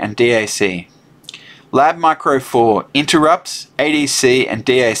ADC and DAC. Lab Micro 4. Interrupts, ADC and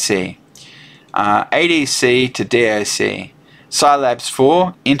DAC. ADC to DAC. Scilabs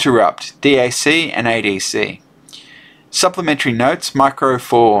 4. Interrupt, DAC and ADC. Supplementary notes, Micro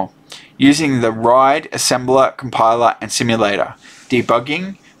 4. Using the RIDE assembler, compiler and simulator.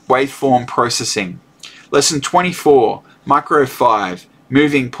 Debugging, waveform processing. Lesson 24, Micro 5,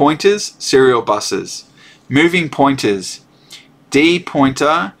 Moving Pointers, Serial Buses. Moving pointers. D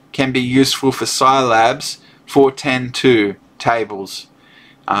pointer can be useful for Scilab's 410.2 tables.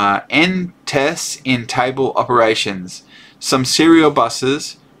 N tests in table operations. Some serial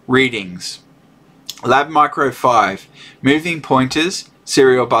buses, readings. Lab Micro 5, moving pointers,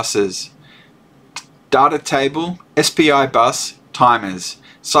 serial buses. Data table, SPI bus, timers.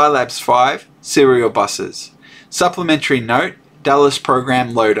 Scilab's 5, serial buses. Supplementary note, Dallas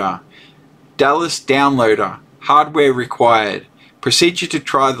program loader. Dallas downloader, hardware required. Procedure to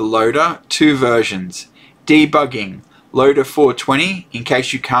try the loader, 2 versions. Debugging, loader 420 in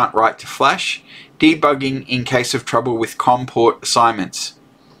case you can't write to Flash. Debugging in case of trouble with COM port assignments.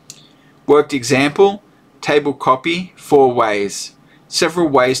 Worked example, table copy, 4 ways. Several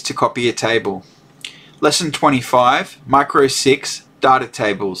ways to copy a table. Lesson 25, Micro 6, data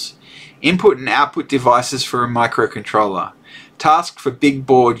tables. Input and output devices for a microcontroller. Task for big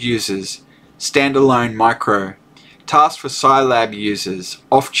board users, standalone micro. Task for Scilab users,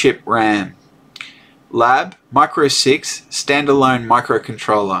 off-chip RAM. Lab, Micro 6, standalone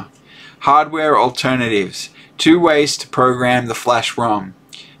microcontroller. Hardware alternatives, 2 ways to program the flash ROM.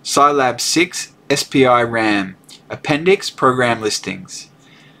 Scilab 6, SPI RAM. Appendix, program listings.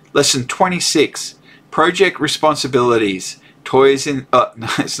 Lesson 26, project responsibilities. Toys in, no,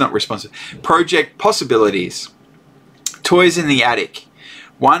 it's not responsible. Project possibilities. Toys in the attic.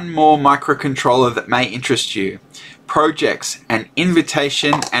 One more microcontroller that may interest you. Projects, an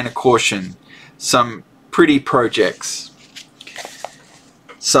invitation and a caution. Some pretty projects.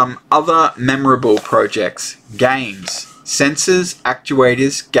 Some other memorable projects. Games, sensors,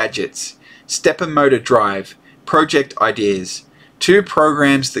 actuators, gadgets. Stepper motor drive. Project ideas. 2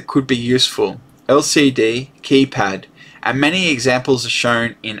 programs that could be useful. LCD, keypad. And many examples are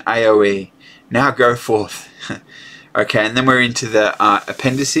shown in AOE. Now go forth. Okay, and then we're into the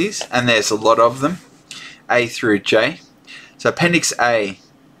appendices, and there's a lot of them, A through J. So Appendix A,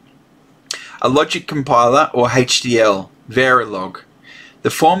 a logic compiler or HDL, Verilog. The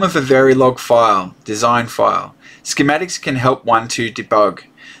form of a Verilog file, design file. Schematics can help one to debug.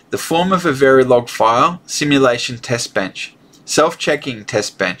 The form of a Verilog file, simulation test bench. Self-checking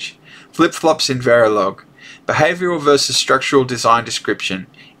test bench. Flip-flops in Verilog. Behavioral versus structural design description.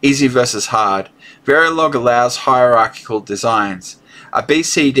 Easy versus hard. Verilog allows hierarchical designs. A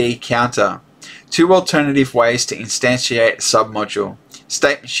BCD counter. 2 alternative ways to instantiate a submodule.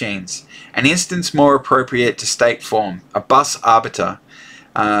 State machines. An instance more appropriate to state form. A bus arbiter.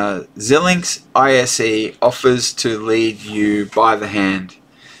 Xilinx ISE offers to lead you by the hand.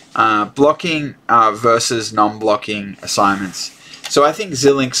 Blocking versus non-blocking assignments. So I think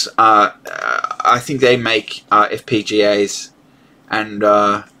Xilinx, I think they make FPGAs, and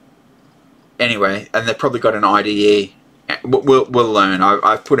anyway, and they've probably got an IDE. We'll learn.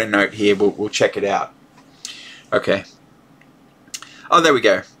 I've put a note here. We'll check it out. Okay. Oh, there we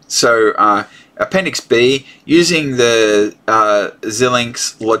go. So Appendix B, using the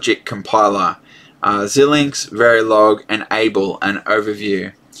Xilinx logic compiler. Xilinx, Verilog, and Able, an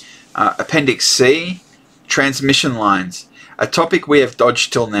overview. Appendix C, transmission lines. A topic we have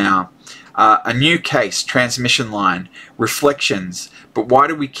dodged till now. A new case, transmission line. Reflections. But why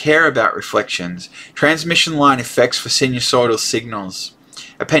do we care about reflections? Transmission line effects for sinusoidal signals.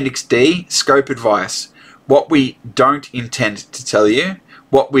 Appendix D, scope advice. What we don't intend to tell you.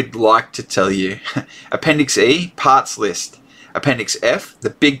 What we'd like to tell you. Appendix E, parts list. Appendix F,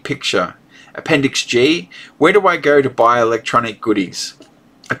 the big picture. Appendix G, where do I go to buy electronic goodies?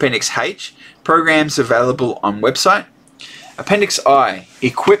 Appendix H, programs available on website. Appendix I,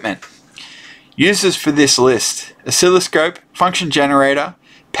 equipment. Uses for this list: oscilloscope, function generator,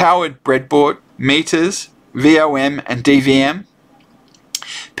 powered breadboard, meters, VOM and DVM,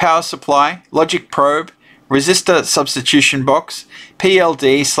 power supply, logic probe, resistor substitution box,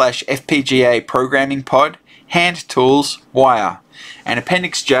 PLD/FPGA programming pod, hand tools, wire. And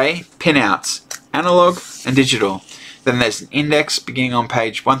Appendix J, pinouts, analog and digital. Then there's an index beginning on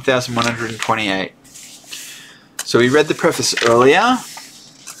page 1128. So we read the preface earlier,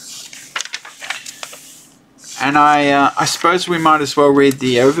 and I suppose we might as well read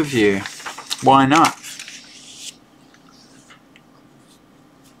the overview. Why not?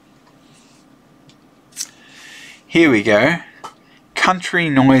 Here we go. Country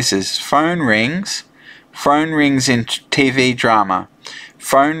noises. Phone rings in TV drama.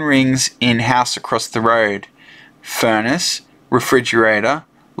 Phone rings in house across the road. Furnace, refrigerator,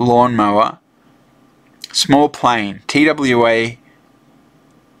 lawnmower. Small plane, TWA,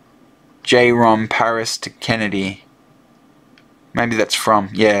 JROM, Paris to Kennedy. Maybe that's from,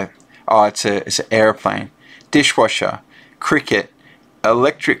 yeah. Oh, it's an airplane. Dishwasher, cricket,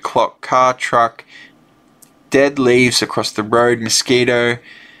 electric clock, car, truck, dead leaves across the road, mosquito,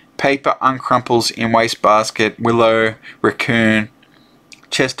 paper uncrumples in wastebasket, willow, raccoon,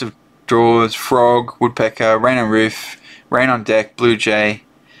 chest of drawers, frog, woodpecker, rain on roof, rain on deck, blue jay.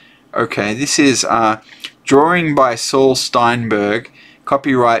 Okay, this is drawing by Saul Steinberg,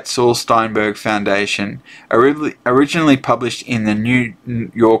 copyright Saul Steinberg Foundation, originally published in the New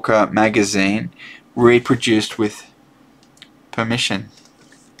Yorker magazine, reproduced with permission.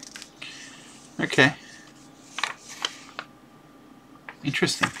 Okay.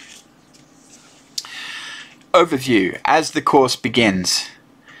 Interesting. Overview. As the course begins.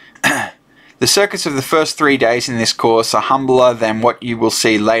 The circuits of the first 3 days in this course are humbler than what you will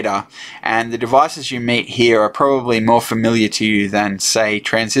see later, and the devices you meet here are probably more familiar to you than, say,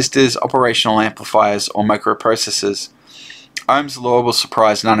 transistors, operational amplifiers, or microprocessors. Ohm's law will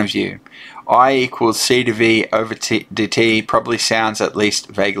surprise none of you. I equals C to V over dt probably sounds at least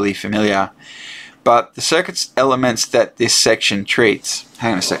vaguely familiar. But the circuits elements that this section treats...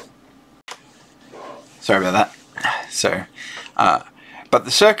 Hang on a sec. Sorry about that. But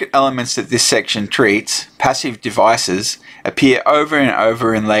the circuit elements that this section treats, passive devices, appear over and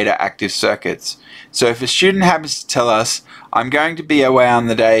over in later active circuits. So if a student happens to tell us, I'm going to be away on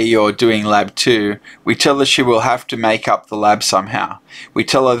the day you're doing lab 2, we tell her she will have to make up the lab somehow. We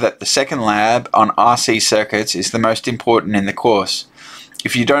tell her that the second lab on RC circuits is the most important in the course.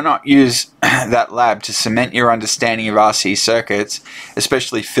 If you do not use that lab to cement your understanding of RC circuits,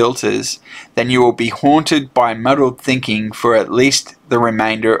 especially filters, then you will be haunted by muddled thinking for at least the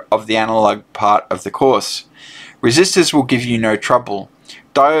remainder of the analog part of the course. Resistors will give you no trouble.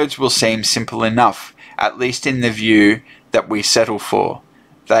 Diodes will seem simple enough, at least in the view that we settle for.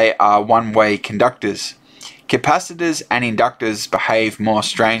 They are one-way conductors. Capacitors and inductors behave more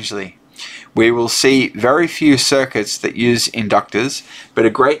strangely. We will see very few circuits that use inductors, but a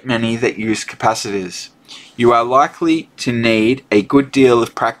great many that use capacitors. You are likely to need a good deal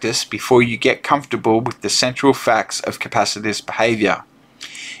of practice before you get comfortable with the central facts of capacitors' behavior.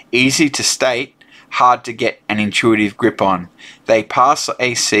 Easy to state, hard to get an intuitive grip on. They pass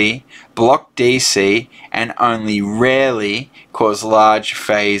AC, block DC, and only rarely cause large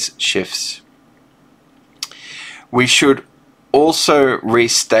phase shifts. We should also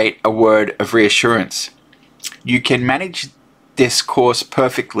restate a word of reassurance. You can manage this course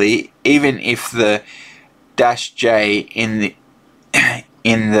perfectly even if the -J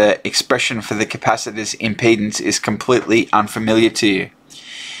in the expression for the capacitor's impedance is completely unfamiliar to you.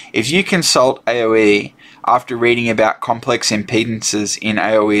 If you consult AOE after reading about complex impedances in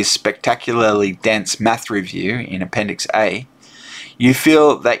AOE's spectacularly dense math review in Appendix A, you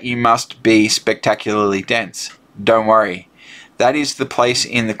feel that you must be spectacularly dense. Don't worry. That is the place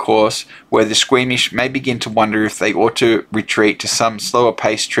in the course where the squeamish may begin to wonder if they ought to retreat to some slower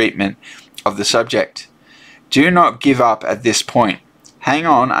paced treatment of the subject. Do not give up at this point. Hang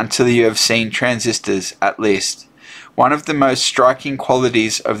on until you have seen transistors at least. One of the most striking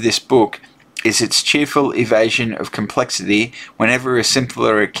qualities of this book is its cheerful evasion of complexity whenever a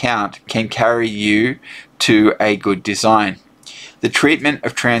simpler account can carry you to a good design. The treatment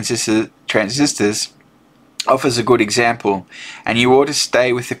of transistors offers a good example, and you ought to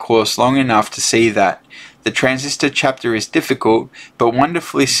stay with the course long enough to see that. The transistor chapter is difficult, but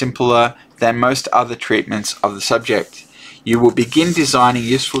wonderfully simpler than most other treatments of the subject. You will begin designing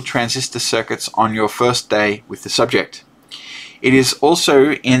useful transistor circuits on your first day with the subject. It is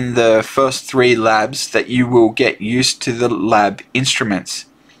also in the first 3 labs that you will get used to the lab instruments,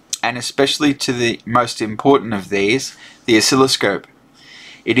 and especially to the most important of these, the oscilloscope.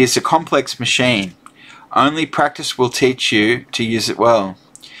 It is a complex machine. Only practice will teach you to use it well.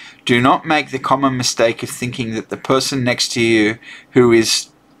 Do not make the common mistake of thinking that the person next to you who is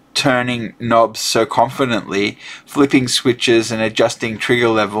turning knobs so confidently, flipping switches and adjusting trigger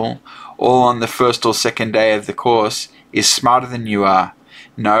level, all on the first or second day of the course, is smarter than you are.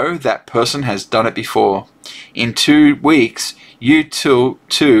 No, that person has done it before. In 2 weeks, you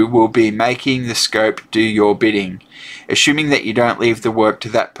too will be making the scope do your bidding, assuming that you don't leave the work to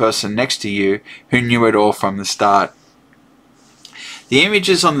that person next to you who knew it all from the start. The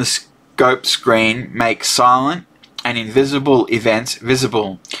images on the scope screen make silent and invisible events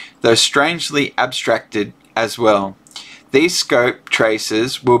visible, though strangely abstracted as well. These scope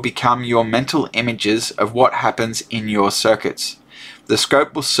traces will become your mental images of what happens in your circuits. The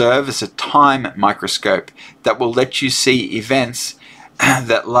scope will serve as a time microscope that will let you see events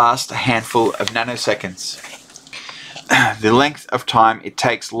that last a handful of nanoseconds. The length of time it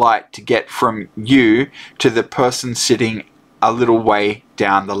takes light to get from you to the person sitting a little way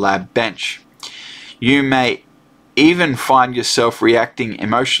down the lab bench. You may even find yourself reacting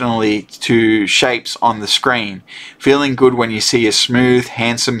emotionally to shapes on the screen, feeling good when you see a smooth,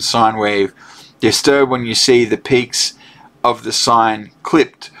 handsome sine wave, disturbed when you see the peaks of the sine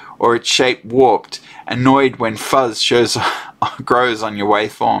clipped or its shape warped, annoyed when fuzz grows on your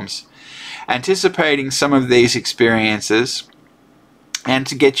waveforms. Anticipating some of these experiences, and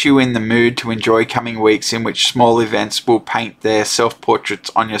to get you in the mood to enjoy coming weeks in which small events will paint their self-portraits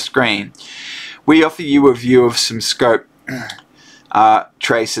on your screen, we offer you a view of some scope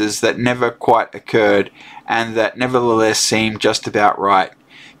traces that never quite occurred and that nevertheless seem just about right,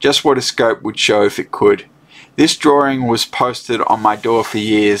 just what a scope would show if it could. This drawing was posted on my door for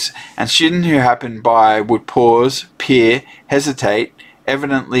years, and students who happened by would pause, peer, hesitate,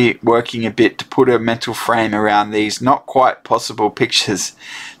 evidently working a bit to put a mental frame around these not quite possible pictures.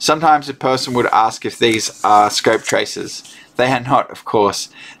 Sometimes a person would ask if these are scope traces. They are not, of course.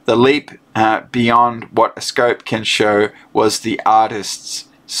 The leap beyond what a scope can show was the artist's,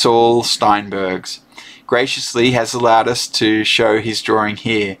 Saul Steinberg's. Graciously has allowed us to show his drawing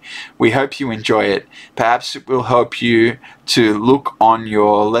here. We hope you enjoy it. Perhaps it will help you to look on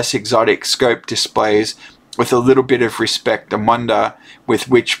your less exotic scope displays with a little bit of respect and wonder with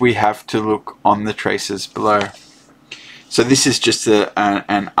which we have to look on the traces below. So this is just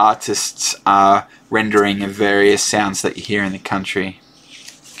an artist's rendering of various sounds that you hear in the country.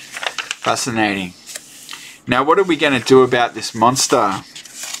 Fascinating. Now what are we going to do about this monster?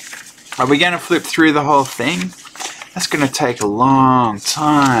 Are we going to flip through the whole thing? That's going to take a long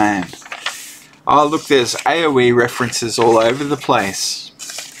time. Oh look, there's AOE references all over the place.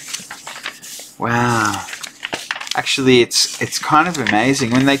 Wow. Actually, it's kind of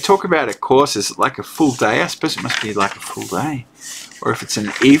amazing. When they talk about a course, is it like a full day? I suppose it must be like a full day. Or if it's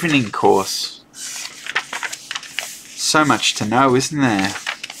an evening course. So much to know, isn't there?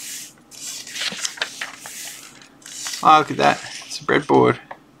 Oh, look at that. It's a breadboard.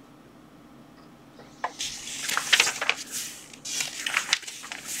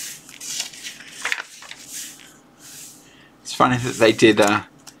 It's funny that they did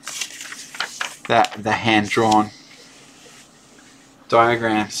the hand-drawn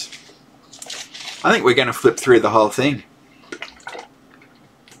diagrams. I think we're going to flip through the whole thing.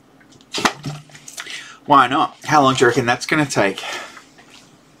 Why not? How long do you reckon that's going to take?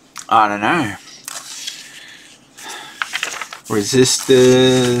 I don't know.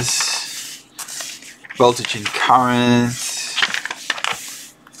 Resistors, voltage and current,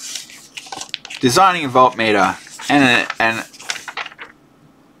 designing a voltmeter and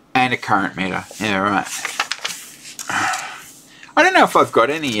a current meter. Yeah, right. I don't know if I've got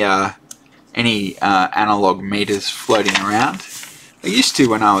any analog meters floating around. I used to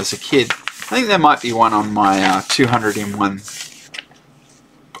when I was a kid. I think there might be one on my 200 in 1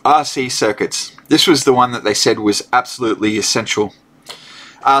 RC circuits. This was the one that they said was absolutely essential.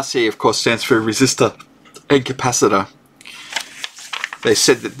 RC, of course, stands for resistor and capacitor. They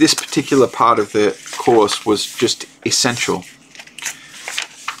said that this particular part of the course was just essential.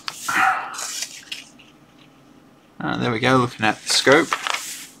 There we go, looking at the scope.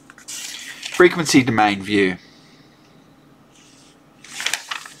 Frequency domain view.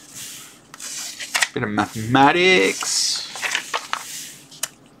 Bit of mathematics.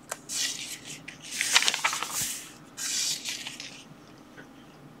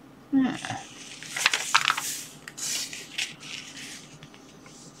 Yeah.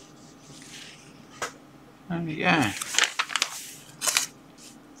 There we go.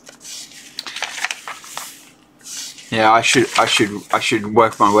 Yeah, I should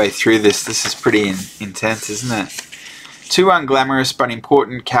work my way through this. This is pretty intense, isn't it? 2 unglamorous but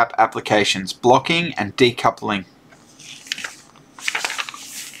important cap applications: blocking and decoupling.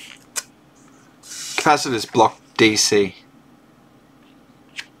 Capacitors block DC.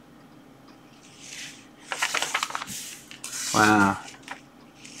 Wow.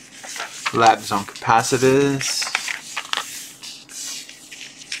 Labs on capacitors.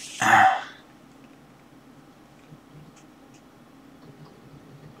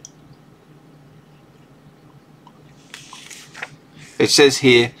 It says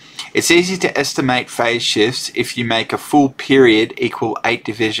here, it's easy to estimate phase shifts if you make a full period equal 8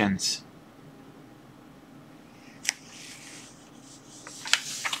 divisions.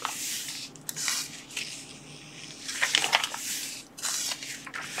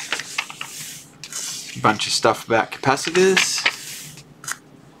 Bunch of stuff about capacitors.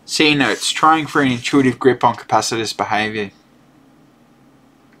 C notes, trying for an intuitive grip on capacitors' behavior.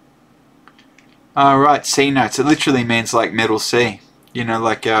 Alright, C notes. It literally means like middle C. You know,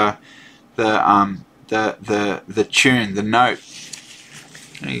 like the the tune, the note.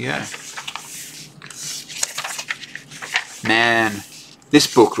 There you go. Man, this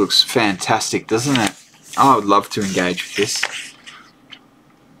book looks fantastic, doesn't it? I would love to engage with this.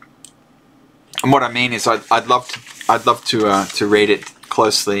 And what I mean is, I'd love to read it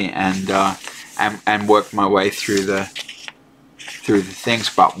closely and work my way through the things.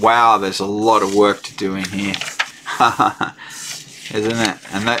 But wow, there's a lot of work to do in here, isn't it?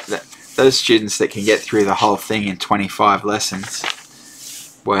 And those students that can get through the whole thing in 25 lessons,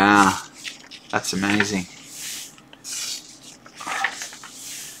 wow, that's amazing.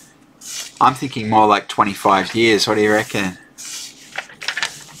 I'm thinking more like 25 years. What do you reckon?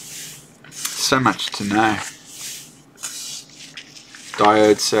 So much to know.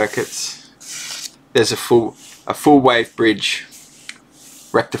 Diode circuits. There's a full wave bridge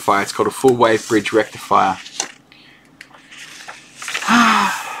rectifier. It's called a full wave bridge rectifier.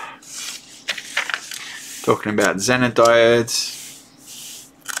 Talking about Zener diodes.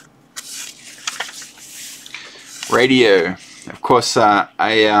 Radio. Of course, a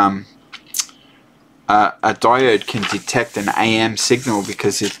diode can detect an AM signal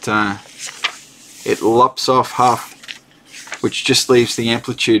because it lops off half, which just leaves the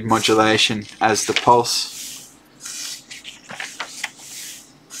amplitude modulation as the pulse.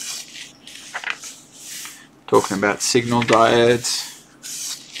 Talking about signal diodes,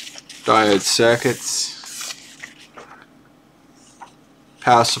 diode circuits,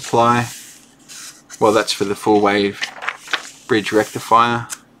 power supply. Well, that's for the full wave bridge rectifier.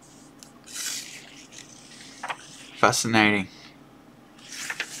 Fascinating.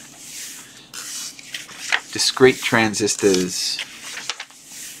 Discrete transistors.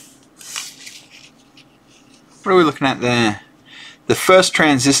 What are we looking at there? The first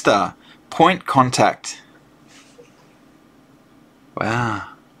transistor, point contact. Wow.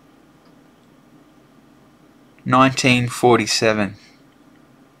 1947.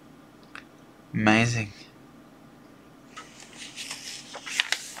 Amazing.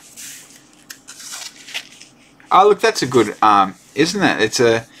 Oh, look, that's a good, isn't it? It's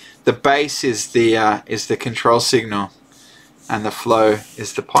the base is the control signal, and the flow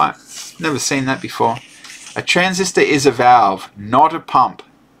is the pipe. Never seen that before. A transistor is a valve, not a pump.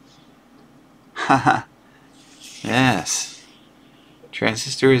 Haha. Yes.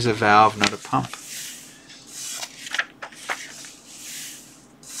 Transistor is a valve, not a pump.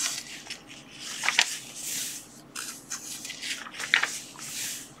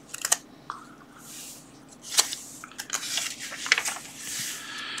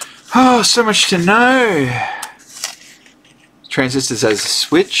 Oh, so much to know. Transistors as a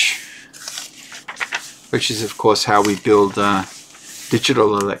switch, which is of course how we build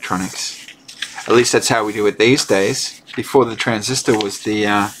digital electronics. At least that's how we do it these days. Before the transistor was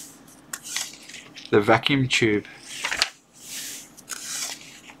the vacuum tube.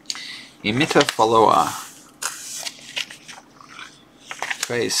 Emitter follower.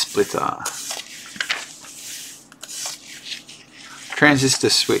 Phase splitter. Transistor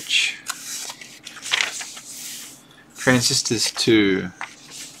switch. Transistors 2.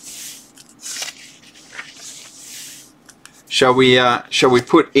 Shall we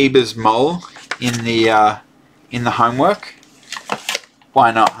put Eber's mole in the homework?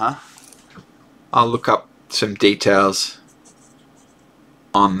 Why not, huh? I'll look up some details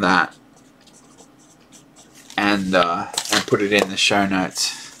on that and put it in the show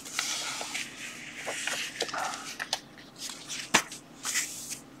notes.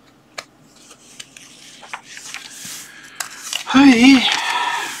 Hey.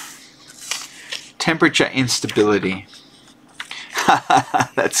 Temperature instability.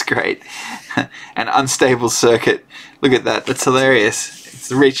 That's great. An unstable circuit. Look at that. That's hilarious.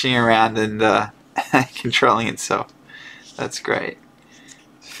 It's reaching around and controlling itself. That's great.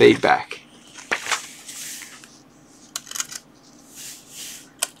 Feedback.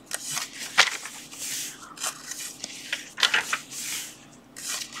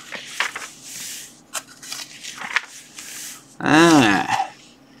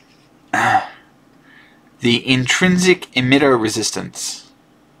 The intrinsic emitter resistance.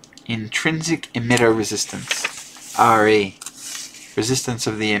 Intrinsic emitter resistance. RE. Resistance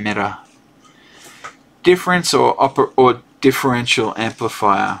of the emitter. Difference or differential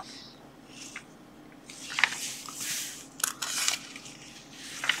amplifier.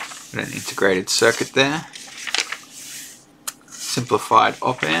 Got an integrated circuit there. Simplified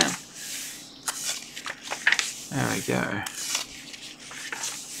op amp. There we go.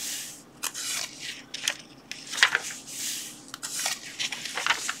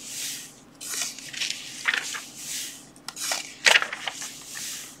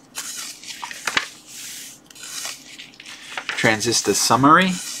 transistor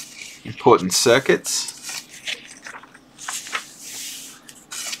summary, important circuits.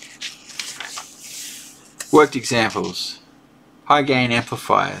 Worked examples: high gain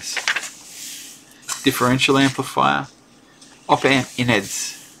amplifiers, differential amplifier, op-amp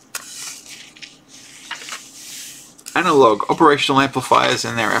innards, analog operational amplifiers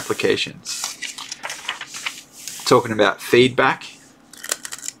and their applications. Talking about feedback.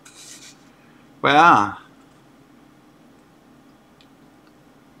 Wow,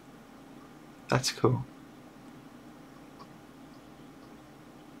 that's cool.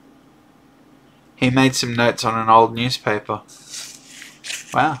 He made some notes on an old newspaper.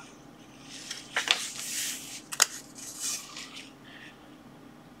 Wow.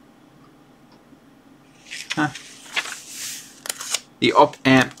 Huh. The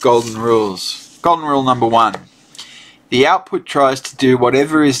op-amp golden rules. Golden rule number 1. The output tries to do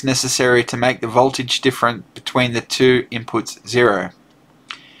whatever is necessary to make the voltage difference between the two inputs 0.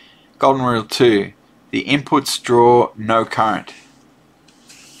 Golden rule 2. The inputs draw no current.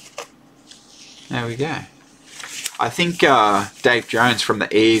 There we go. I think Dave Jones from the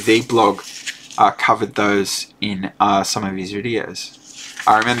EEV blog covered those in some of his videos.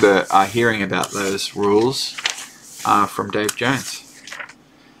 I remember hearing about those rules from Dave Jones.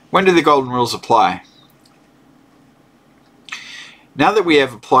 When do the golden rules apply? Now that we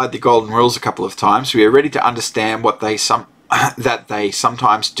have applied the golden rules a couple of times, we are ready to understand what that they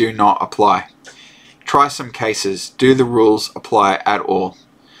sometimes do not apply. Try some cases. Do the rules apply at all?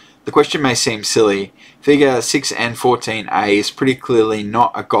 The question may seem silly. Figure 6N14A is pretty clearly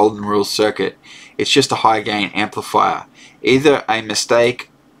not a golden rule circuit. It's just a high gain amplifier. Either a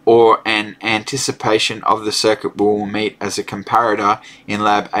mistake or an anticipation of the circuit we will meet as a comparator in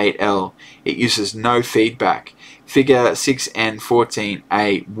Lab 8L. It uses no feedback. Figure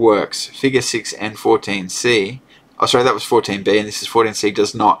 6N14A works. Figure 6N14C, oh sorry, that was 14B and this is 14C,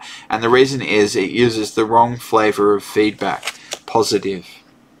 does not. And the reason is it uses the wrong flavor of feedback. Positive.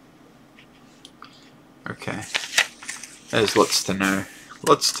 Okay, there's lots to know.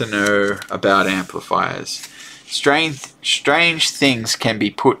 Lots to know about amplifiers. Strange things can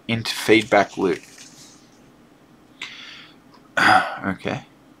be put into feedback loop. Okay,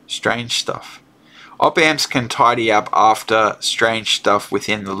 strange stuff. Op-amps can tidy up after strange stuff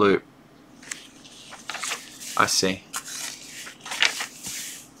within the loop. I see.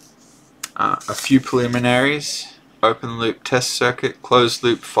 A few preliminaries. Open loop test circuit, closed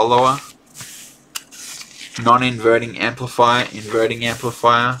loop follower, non-inverting amplifier, inverting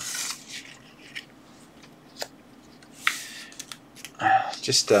amplifier.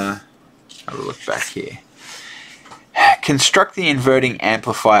 Just have a look back here. Construct the inverting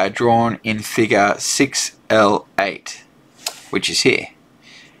amplifier drawn in figure 6L8, which is here.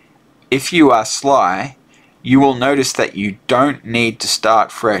 If you are sly, you will notice that you don't need to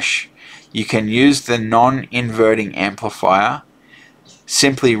start fresh. You can use the non-inverting amplifier,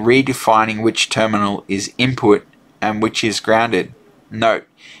 simply redefining which terminal is input and which is grounded. Note,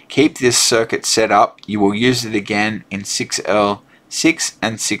 keep this circuit set up. You will use it again in 6L6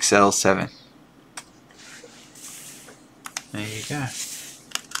 and 6L7. There you go.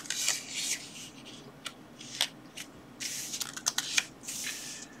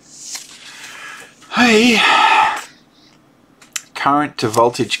 Hey, current to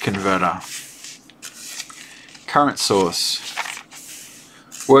voltage converter. Current source.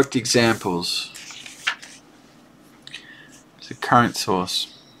 Worked examples. It's a current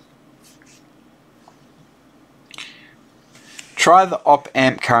source. Try the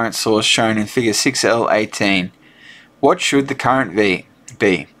op-amp current source shown in figure 6L18. What should the current be?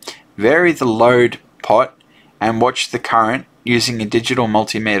 Vary the load pot and watch the current using a digital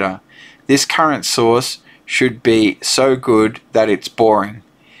multimeter. This current source should be so good that it's boring.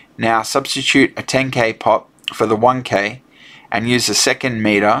 Now substitute a 10K pot for the 1K and use a second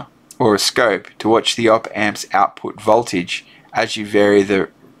meter or a scope to watch the op-amp's output voltage as you vary the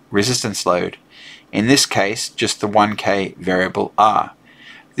resistance load. In this case, just the 1K variable R.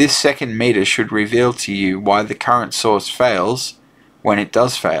 This second meter should reveal to you why the current source fails when it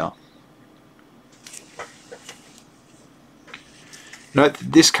does fail. Note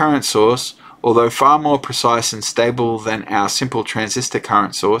that this current source, although far more precise and stable than our simple transistor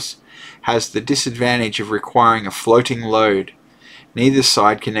current source, has the disadvantage of requiring a floating load, neither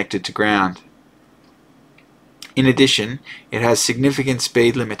side connected to ground. In addition, it has significant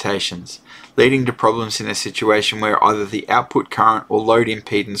speed limitations, leading to problems in a situation where either the output current or load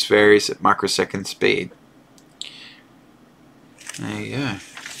impedance varies at microsecond speed. There you go.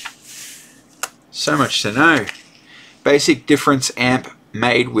 So much to know. Basic difference amp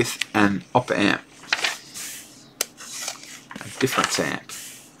made with an op-amp. difference amp.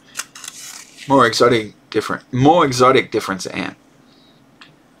 More exotic difference amp.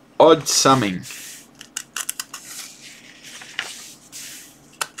 Odd summing.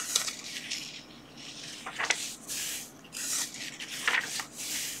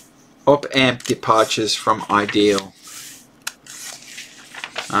 Op amp departures from ideal.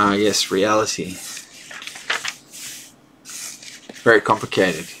 Ah yes, reality. Very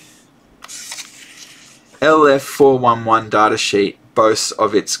complicated. LF411 datasheet boasts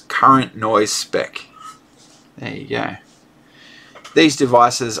of its current noise spec. There you go. These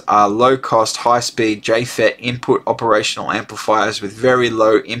devices are low-cost, high-speed JFET input operational amplifiers with very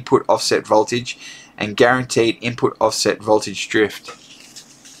low input offset voltage and guaranteed input offset voltage drift.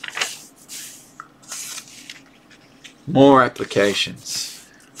 More applications.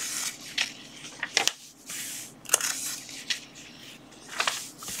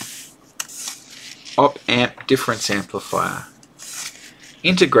 Op amp difference amplifier.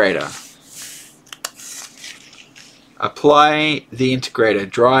 Integrator. Apply the integrator,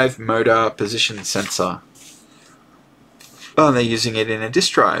 drive, motor, position sensor. Oh, they're using it in a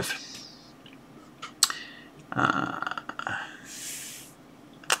disk drive. Yeah.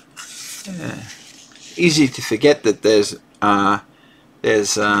 Easy to forget that there's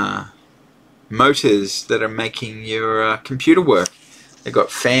motors that are making your computer work. They've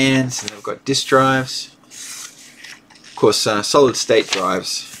got fans and they've got disk drives. Of course, solid state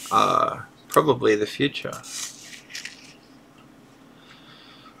drives are probably the future.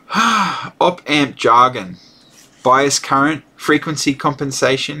 Op amp jargon. Bias current, frequency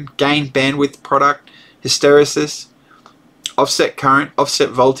compensation, gain bandwidth product, hysteresis, offset current, offset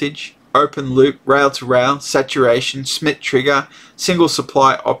voltage, open loop, rail to rail, saturation, Schmitt trigger, single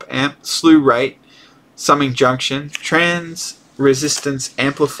supply op amp, slew rate, summing junction, trans resistance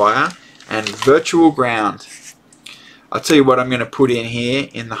amplifier, and virtual ground. I'll tell you what I'm going to put in here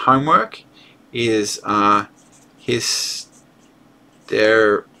in the homework is hysteresis.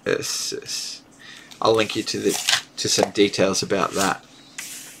 I'll link you to some details about that.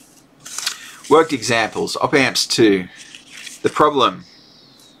 Worked examples. Op amps 2. The problem.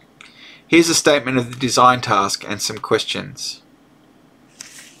 Here's a statement of the design task and some questions.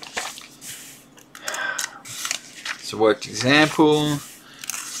 It's a worked example.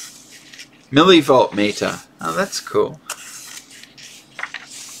 Millivolt meter. Oh, that's cool.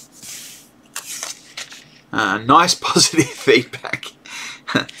 Nice positive feedback.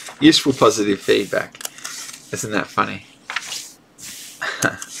 Useful positive feedback. Isn't that funny?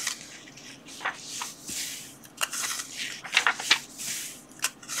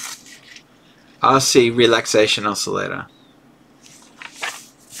 RC relaxation oscillator.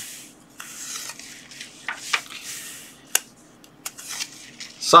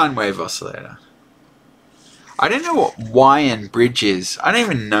 Sine wave oscillator. I don't know what Wien bridge is. I don't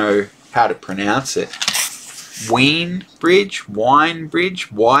even know how to pronounce it. Wien bridge? Wien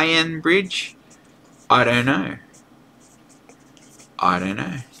bridge? Wien bridge? I don't know. I don't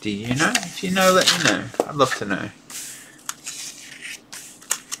know. Do you know? If you know, let me know. I'd love to know.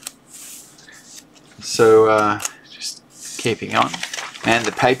 So, just keeping on. And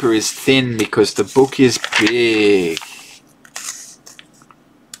the paper is thin because the book is big.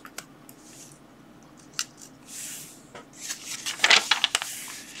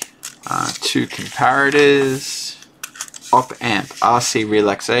 Two comparators. Op amp, RC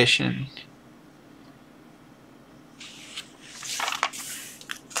relaxation.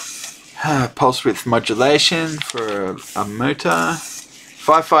 Pulse width modulation for a motor.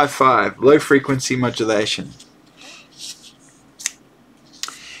 555, low frequency modulation.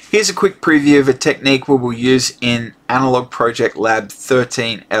 Here's a quick preview of a technique we will use in Analog Project Lab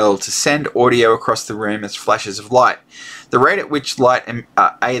 13L to send audio across the room as flashes of light. The rate at which a light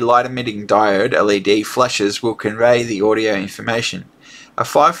emitting diode, LED, flashes will convey the audio information. A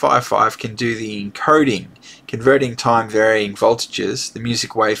 555 can do the encoding, converting time varying voltages, the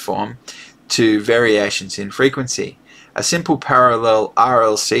music waveform, to variations in frequency. A simple parallel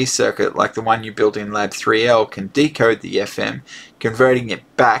RLC circuit like the one you built in Lab 3L can decode the FM, converting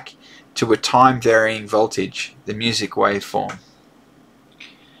it back to a time-varying voltage, the music waveform.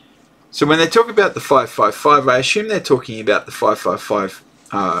 So when they talk about the 555, I assume they're talking about the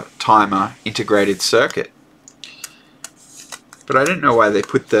 555 timer integrated circuit. But I don't know why they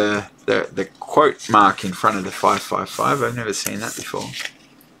put the quote mark in front of the 555. I've never seen that before.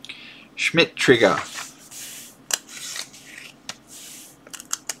 Schmitt trigger.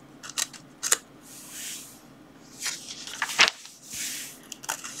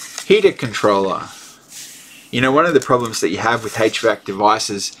 Heater controller. You know, one of the problems that you have with HVAC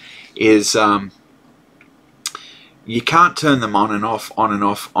devices is, you can't turn them on and off, on and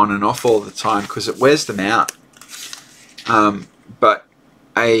off, on and off all the time because it wears them out. But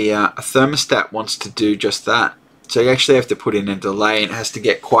a thermostat wants to do just that. So you actually have to put in a delay, and it has to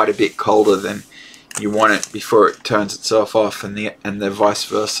get quite a bit colder than you want it before it turns itself off, and the vice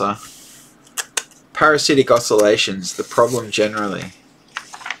versa. Parasitic oscillations, the problem generally.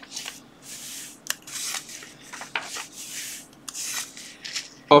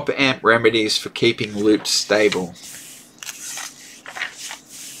 Op-amp remedies for keeping loops stable.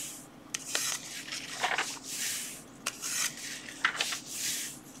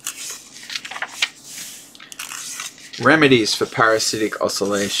 Remedies for parasitic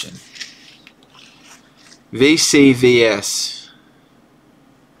oscillation. VCVS.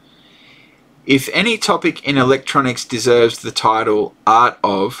 If any topic in electronics deserves the title Art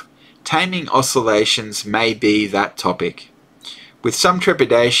of, taming oscillations may be that topic. With some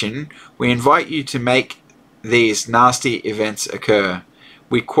trepidation, we invite you to make these nasty events occur.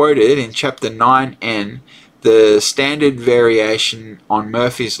 We quoted in Chapter 9N the standard variation on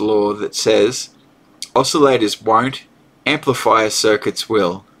Murphy's Law that says, oscillators won't, amplifier circuits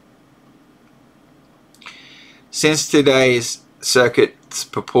will. Since today's circuits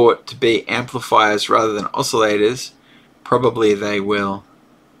purport to be amplifiers rather than oscillators, probably they will.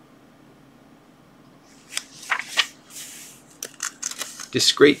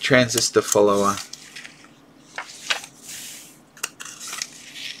 Discrete transistor follower.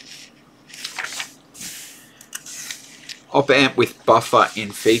 Op-amp with buffer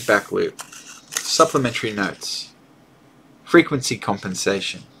in feedback loop. Supplementary notes. Frequency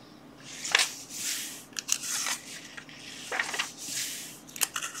compensation.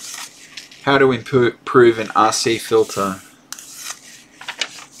 How to improve an RC filter.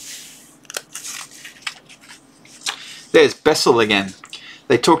 There's Bessel again.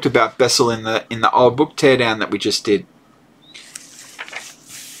 They talked about Bessel in the old book Teardown that we just did.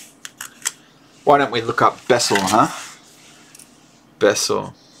 Why don't we look up Bessel, huh?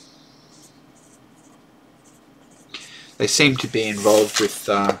 Bessel. They seem to be involved with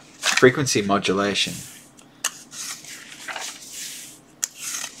frequency modulation.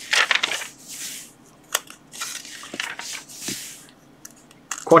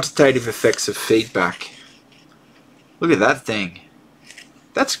 Quantitative effects of feedback. Look at that thing.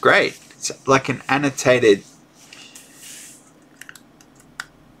 That's great. It's like an annotated.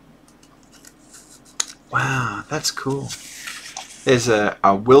 Wow, that's cool. There's a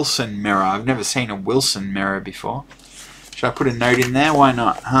Wilson mirror. I've never seen a Wilson mirror before. Should I put a note in there? Why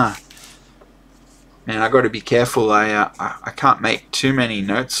not? Huh? Man, I got to be careful. I can't make too many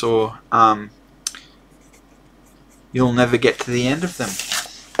notes, or you'll never get to the end of them.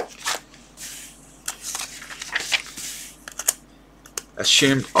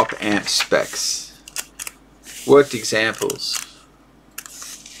 Assumed op-amp specs. Worked examples.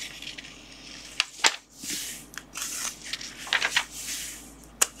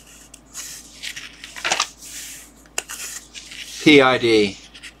 PID.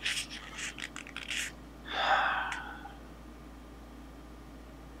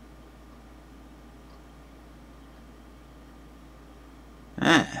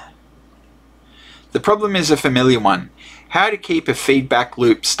 The problem is a familiar one. How to keep a feedback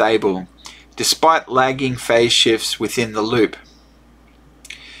loop stable, despite lagging phase shifts within the loop.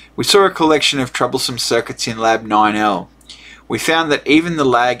 We saw a collection of troublesome circuits in Lab 9L. We found that even the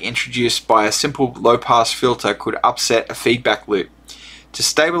lag introduced by a simple low-pass filter could upset a feedback loop. To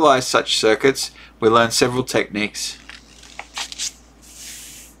stabilize such circuits, we learned several techniques.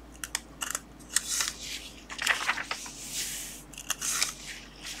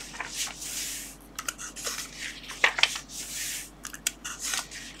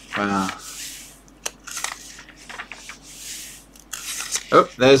 Wow. Oh,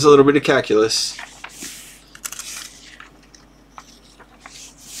 there's a little bit of calculus.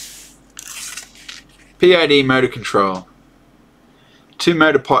 PID motor control. 2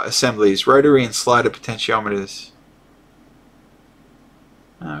 motor pot assemblies, rotary and slider potentiometers.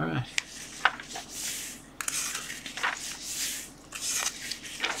 Alright.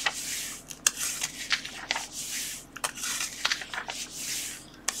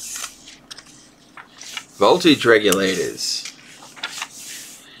 Voltage regulators.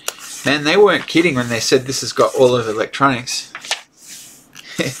 Man, they weren't kidding when they said this has got all of electronics.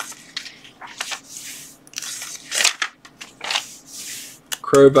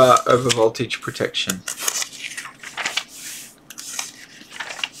 Crowbar over voltage protection.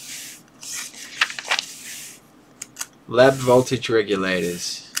 Lab voltage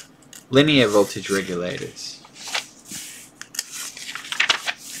regulators. Linear voltage regulators.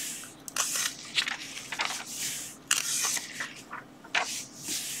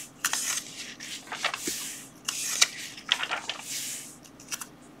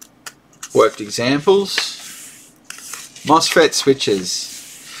 Worked examples. MOSFET switches.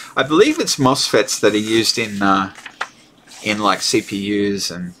 I believe it's MOSFETs that are used in like CPUs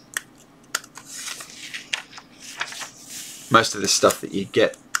and most of the stuff that you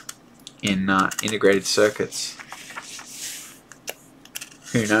get in integrated circuits.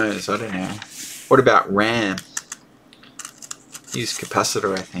 Who knows? I don't know. What about RAM? Use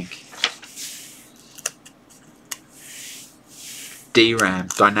capacitor, I think. DRAM,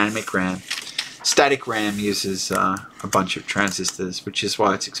 dynamic RAM. Static RAM uses a bunch of transistors, which is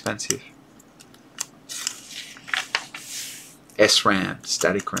why it's expensive. SRAM,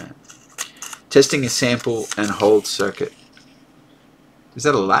 static RAM. Testing a sample and hold circuit. Is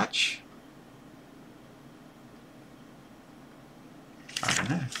that a latch? I don't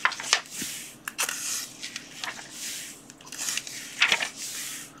know.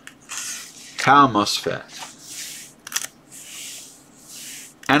 Power MOSFET.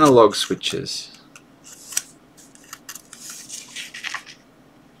 Analog switches.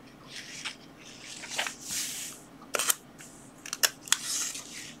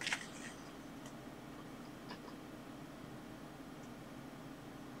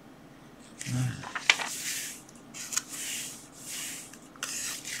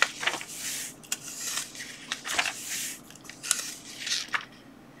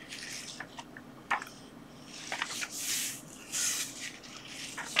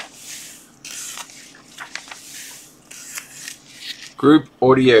 Group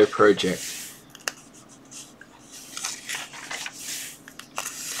audio project.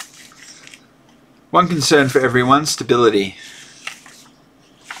 One concern for everyone, stability.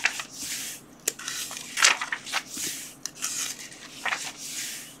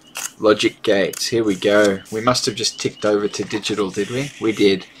 Logic gates, here we go. We must have just ticked over to digital, did we? We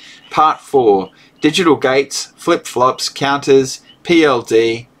did. Part 4, digital gates, flip-flops, counters,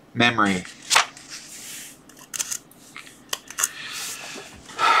 PLD, memory.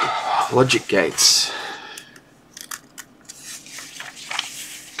 Logic gates.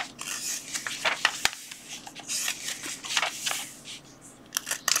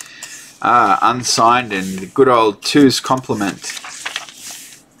 Unsigned and the good old 2's complement.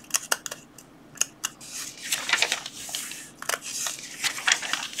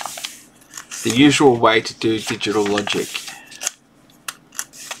 The usual way to do digital logic.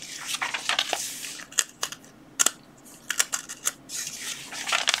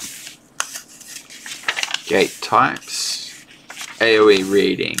 Gate types, AOE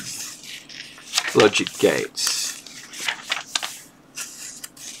reading, logic gates.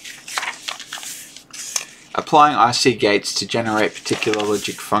 Applying IC gates to generate particular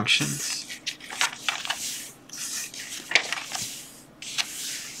logic functions.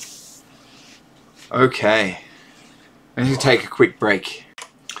 Okay, I'm going to take a quick break.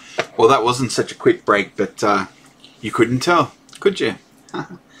 Well, that wasn't such a quick break, but you couldn't tell, could you?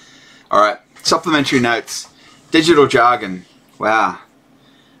 Alright. Supplementary notes. Digital jargon. Wow.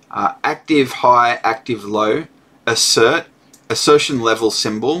 Active high, active low. Assert. Assertion level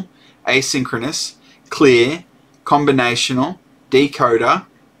symbol. Asynchronous. Clear. Combinational. Decoder.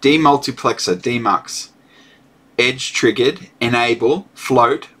 Demultiplexer. Demux. Edge triggered. Enable.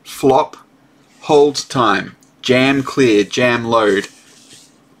 Float. Flop. Hold time. Jam clear. Jam load.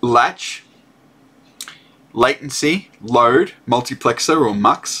 Latch. Latency. Load. Multiplexer or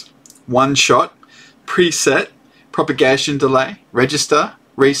mux. One shot, preset, propagation delay, register,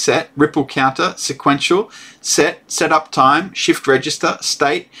 reset, ripple counter, sequential, set, setup time, shift register,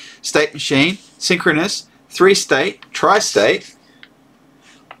 state, state machine, synchronous, 3-state, tri-state.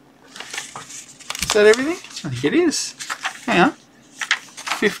 Is that everything? I think it is. Hang on.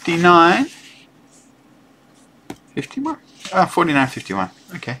 59, 51? 49, 51.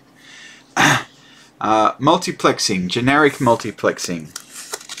 Okay. Multiplexing, generic multiplexing.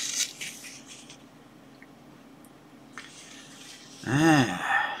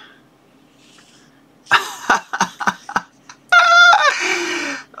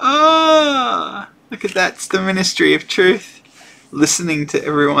 Oh, look at that. It's the Ministry of Truth listening to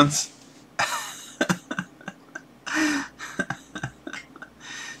everyone's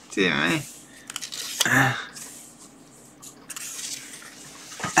dear me.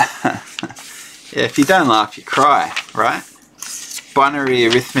 Yeah, if you don't laugh you cry, right? Binary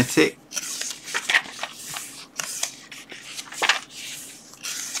arithmetic.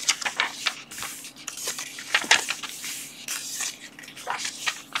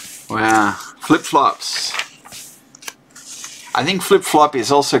 Wow, flip-flops. I think flip-flop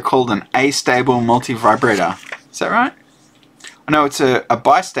is also called an astable multivibrator. Is that right? Oh, no, it's a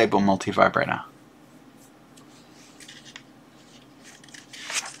bistable multivibrator.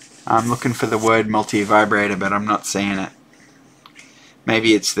 I'm looking for the word multi-vibrator, but I'm not seeing it.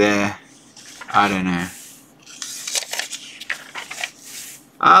 Maybe it's there. I don't know.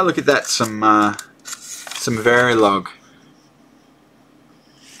 Ah, look at that. Some Verilog.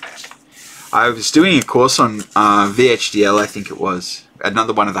 I was doing a course on VHDL, I think it was.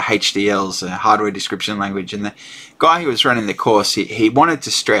 Another one of the HDLs, hardware description language. And the guy who was running the course, he wanted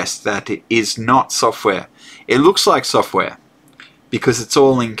to stress that it is not software. It looks like software because it's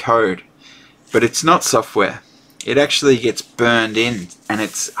all in code, but it's not software. It actually gets burned in, and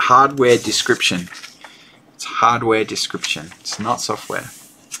it's hardware description. It's hardware description. It's not software.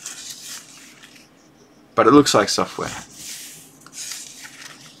 But it looks like software.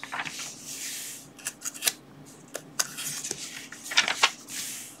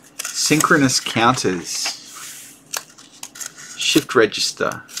 Synchronous counters, shift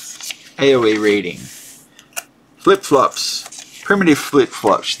register, AOE reading, flip-flops, primitive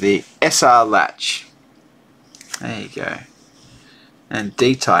flip-flops, the SR latch. There you go. And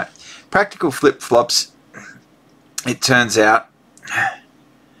D-type. Practical flip-flops, it turns out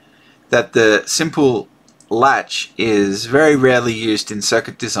that the simple latch is very rarely used in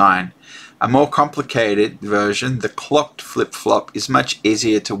circuit design. A more complicated version, the clocked flip-flop, is much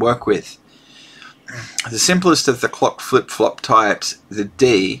easier to work with. The simplest of the clock flip-flop types, the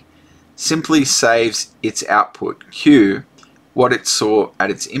D, simply saves its output Q what it saw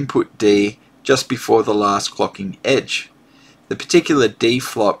at its input D just before the last clocking edge. The particular D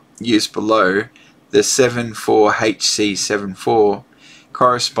flop used below, the 74HC74,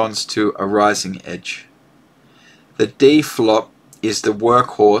 corresponds to a rising edge. The D flop is the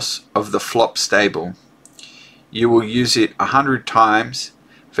workhorse of the flop stable. You will use it 100 times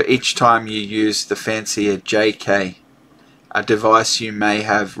for each time you use the fancier JK, a device you may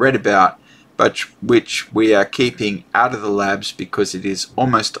have read about but which we are keeping out of the labs because it is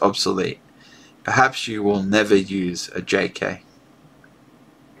almost obsolete. Perhaps you will never use a JK.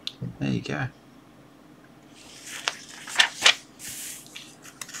 There you go.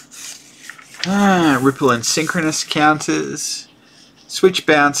 Ripple and synchronous counters, switch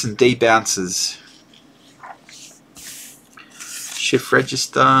bounce and debounces, shift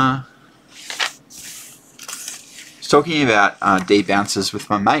register. I was talking about debounces with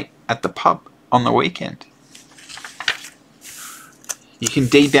my mate at the pub on the weekend. You can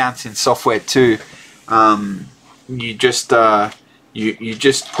debounce in software too. You just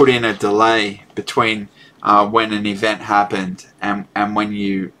put in a delay between when an event happened and when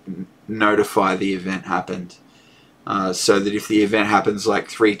you notify the event happened, so that if the event happens like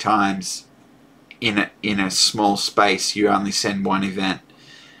 3 times in a small space, you only send one event.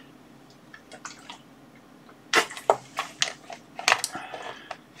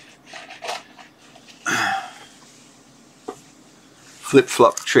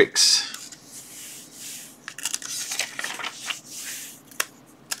 Flip-flop tricks.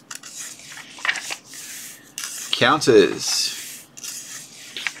 Counters.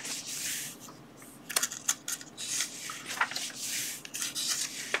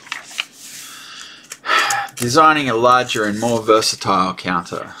 Designing a larger and more versatile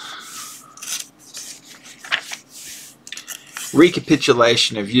counter.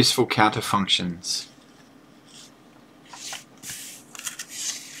 Recapitulation of useful counter functions.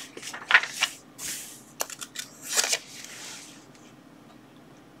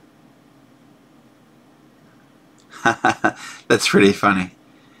 That's pretty funny.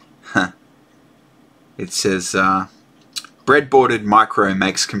 It says, breadboarded micro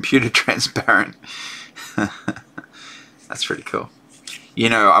makes computer transparent. That's pretty cool. You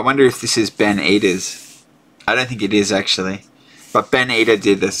know, I wonder if this is Ben Eater's. I don't think it is actually. But Ben Eater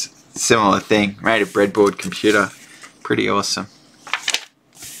did this similar thing. Made a breadboard computer. Pretty awesome.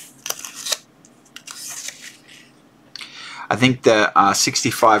 I think the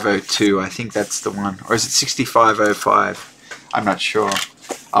 6502, I think that's the one. Or is it 6505? I'm not sure.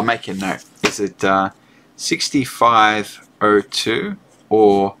 I'll make a note. Is it 6502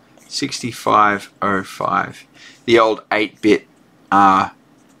 or 6505? The old 8-bit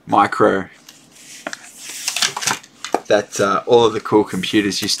micro that all of the cool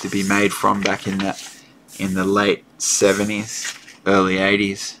computers used to be made from back in the late 70s, early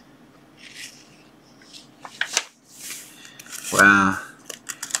 80s. Wow.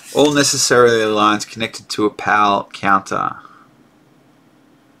 All necessary lines connected to a PAL counter.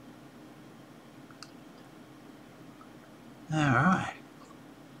 Alright.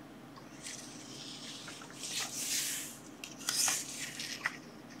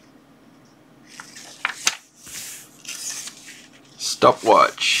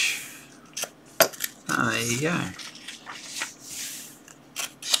 Stopwatch. Oh, there you go.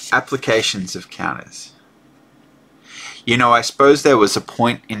 Applications of counters. You know, I suppose there was a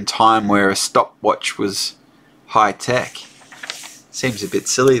point in time where a stopwatch was high tech. Seems a bit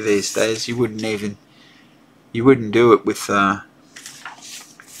silly these days. You wouldn't do it with the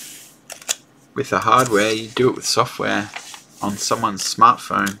hardware. You do it with software on someone's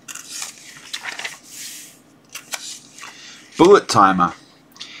smartphone. Bullet timer.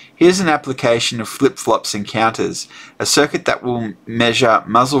 Here's an application of flip-flops and counters, a circuit that will measure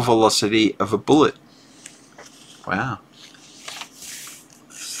muzzle velocity of a bullet. Wow.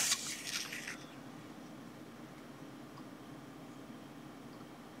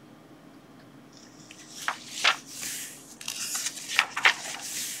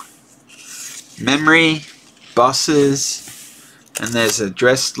 Memory, buses, and there's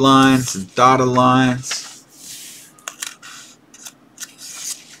address lines and data lines.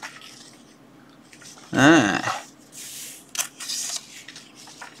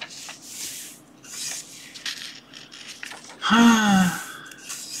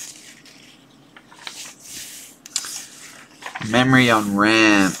 Memory on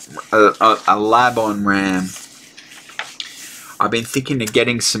RAM, a lab on RAM. I've been thinking of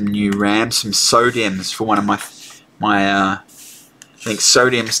getting some new RAM, some SODIMMs for one of my I think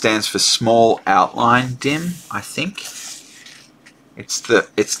SODIMM stands for small outline DIMM. I think it's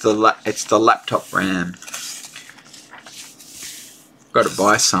the laptop RAM. Got to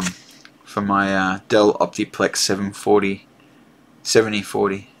buy some for my Dell Optiplex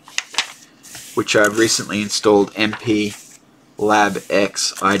 7040, which I've recently installed MP Lab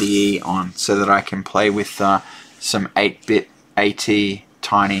X IDE on, so that I can play with some 8-bit AT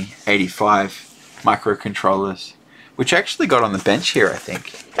Tiny 85 microcontrollers, which I actually got on the bench here, I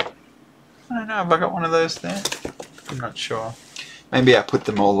think. I don't know, have I got one of those there? I'm not sure. Maybe I put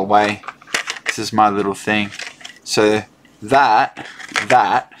them all away. This is my little thing. So that's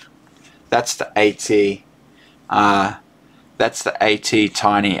the AT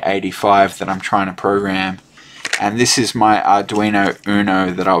Tiny 85 that I'm trying to program. And this is my Arduino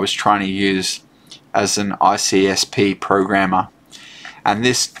Uno that I was trying to use as an ICSP programmer. And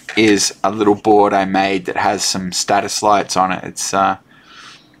this is a little board I made that has some status lights on it. It's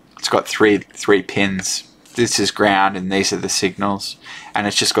got three pins. This is ground and these are the signals, and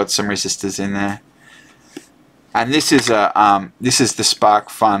it's just got some resistors in there. And this is the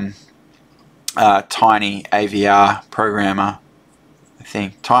SparkFun Tiny AVR programmer. I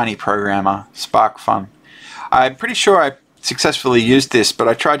think Tiny Programmer SparkFun. I'm pretty sure I successfully used this, but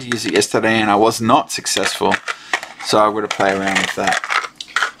I tried to use it yesterday and I was not successful, so I'm going to play around with that.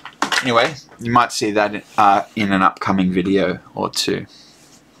 Anyway, you might see that in an upcoming video or two.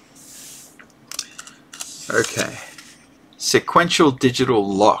 Okay, sequential digital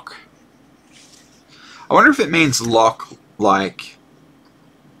lock. I wonder if it means lock like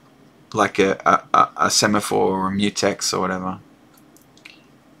a semaphore or a mutex or whatever.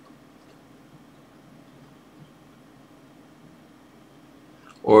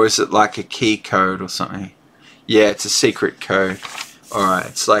 Or is it like a key code or something? Yeah, it's a secret code. Alright,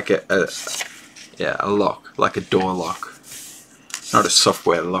 it's like a lock, like a door lock. Not a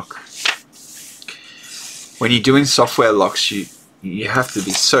software lock. When you're doing software locks, you have to be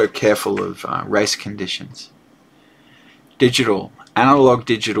so careful of race conditions. Digital, analog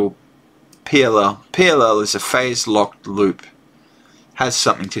digital, PLL. PLL is a phase locked loop. Has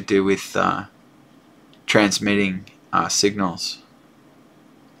something to do with transmitting signals.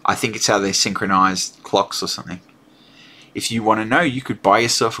 I think it's how they synchronize clocks or something. If you want to know, you could buy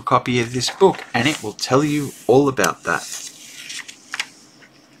yourself a copy of this book and it will tell you all about that.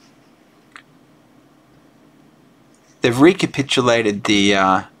 They've recapitulated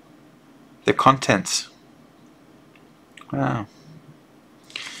the contents. Wow.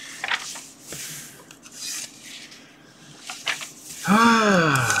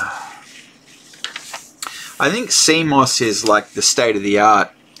 I think CMOS is like the state of the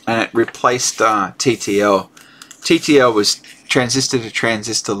art, and it replaced TTL. TTL was transistor to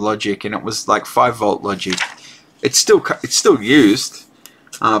transistor logic, and it was like 5-volt logic. It's still used,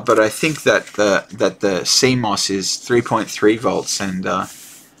 but I think that the CMOS is 3.3 volts, and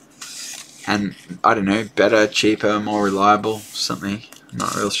I don't know, better, cheaper, more reliable, something. I'm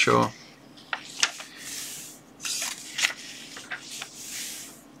not real sure.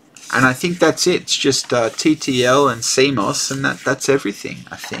 And I think that's it. It's just TTL and CMOS, and that's everything,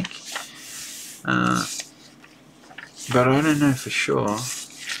 I think. But I don't know for sure.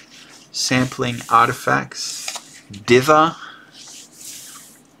 Sampling artifacts. Diver.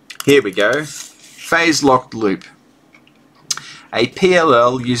 Here we go. Phase locked loop. A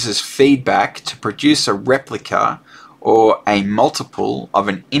PLL uses feedback to produce a replica or a multiple of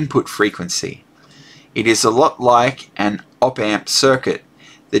an input frequency. It is a lot like an op-amp circuit.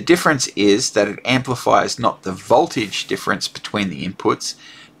 The difference is that it amplifies not the voltage difference between the inputs,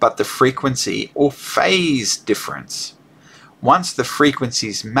 but the frequency or phase difference. Once the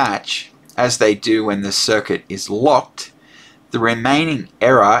frequencies match, as they do when the circuit is locked, the remaining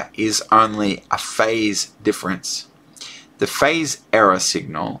error is only a phase difference. The phase error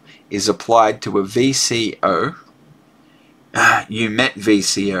signal is applied to a VCO. You met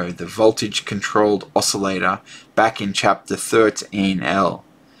VCO, the voltage controlled oscillator, back in chapter 13L.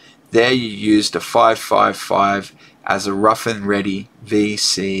 There you used a 555 as a rough and ready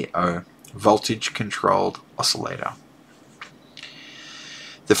VCO, voltage controlled oscillator.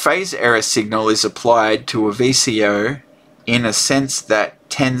 The phase error signal is applied to a VCO in a sense that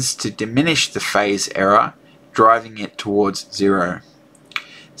tends to diminish the phase error, driving it towards zero.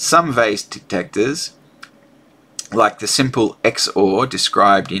 Some phase detectors, like the simple XOR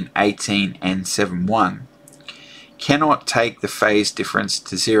described in 18N71, cannot take the phase difference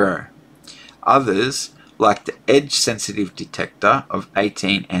to zero. Others, like the edge-sensitive detector of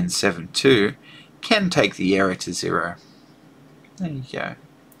 18N72, can take the error to zero. There you go.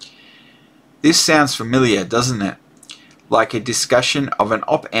 This sounds familiar, doesn't it? Like a discussion of an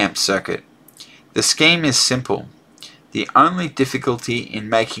op-amp circuit. The scheme is simple. The only difficulty in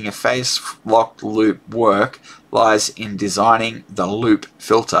making a phase-locked loop work lies in designing the loop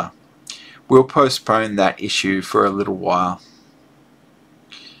filter. We'll postpone that issue for a little while.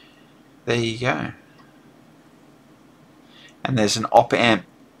 There you go. And there's an op-amp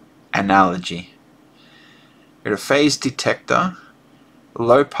analogy. We've got a phase detector, a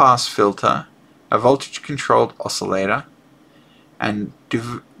low-pass filter, a voltage-controlled oscillator, and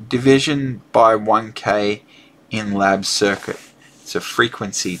division by 1K in lab circuit. It's a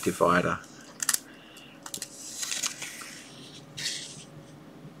frequency divider.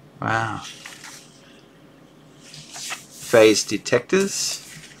 Wow. Phase detectors.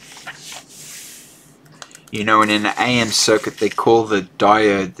 You know, in an AM circuit they call the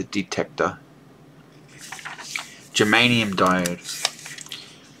diode the detector. Germanium diode.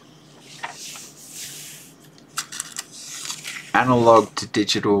 Analog to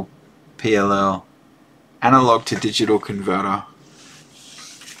digital PLL. Analog to digital converter.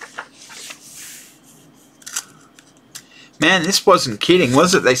 Man, this wasn't kidding,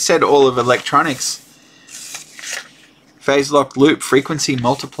 was it? They said all of electronics. Phase locked loop, frequency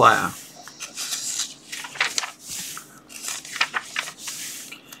multiplier.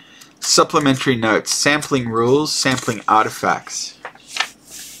 Supplementary notes, sampling rules, sampling artifacts.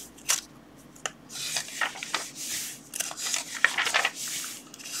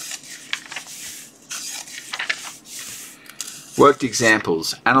 Worked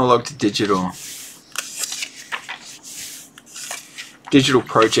examples, analog to digital. Digital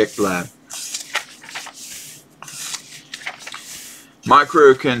Project Lab.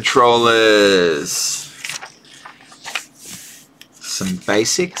 Microcontrollers. Some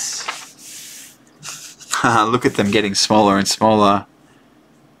basics. Look at them getting smaller and smaller.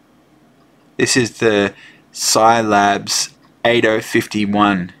 This is the Scilab's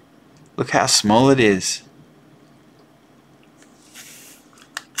 8051. Look how small it is.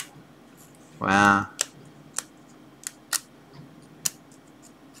 Wow.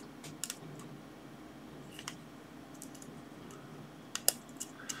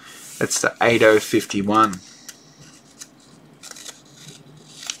 That's the 8051.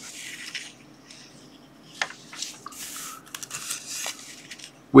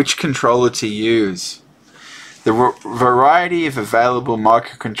 Which controller to use? The variety of available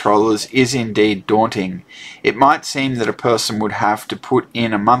microcontrollers is indeed daunting. It might seem that a person would have to put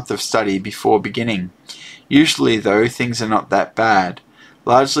in a month of study before beginning. Usually, though, things are not that bad,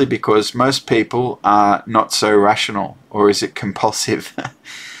 largely because most people are not so rational, or is it compulsive,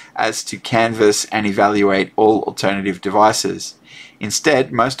 as to canvass and evaluate all alternative devices.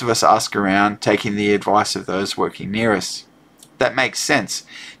 Instead, most of us ask around, taking the advice of those working near us. That makes sense,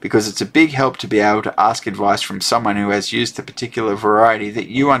 because it's a big help to be able to ask advice from someone who has used the particular variety that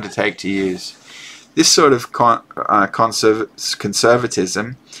you undertake to use. This sort of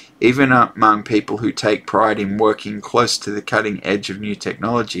conservatism, even among people who take pride in working close to the cutting edge of new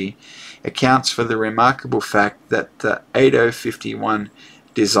technology, accounts for the remarkable fact that the 8051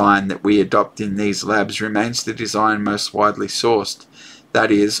 design that we adopt in these labs remains the design most widely sourced,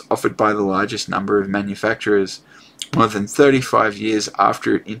 that is, offered by the largest number of manufacturers, more than 35 years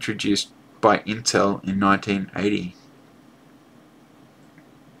after it introduced by Intel in 1980.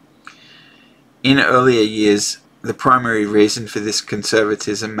 In earlier years, The primary reason for this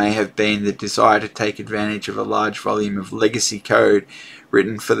conservatism may have been the desire to take advantage of a large volume of legacy code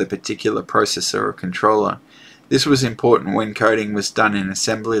written for the particular processor or controller. This was important when coding was done in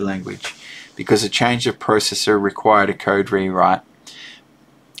assembly language, because a change of processor required a code rewrite.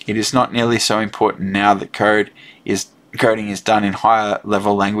 It is not nearly so important now that coding is done in higher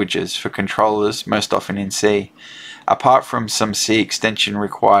level languages for controllers, most often in C. Apart from some C extension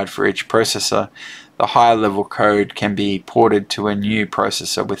required for each processor, the higher level code can be ported to a new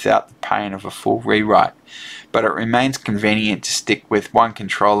processor without the pain of a full rewrite, but it remains convenient to stick with one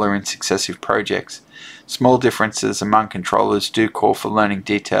controller in successive projects. Small differences among controllers do call for learning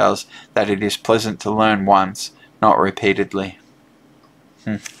details that it is pleasant to learn once, not repeatedly.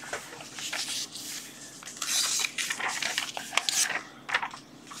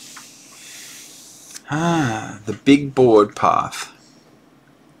 The big board path.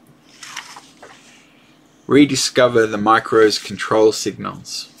 Rediscover the micro's control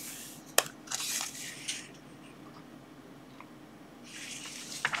signals.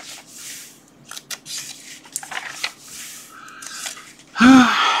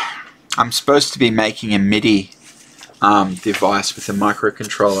 I'm supposed to be making a MIDI device with a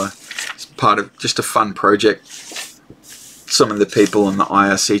microcontroller. It's part of just a fun project some of the people in the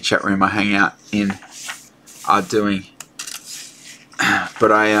IRC chat room I hang out in are doing.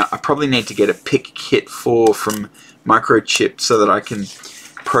 But I probably need to get a pick kit 4 from Microchip so that I can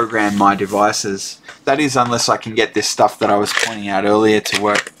program my devices. That is, unless I can get this stuff that I was pointing out earlier to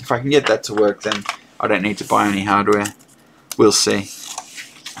work. If I can get that to work, then I don't need to buy any hardware. We'll see.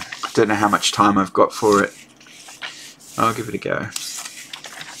 I don't know how much time I've got for it. I'll give it a go.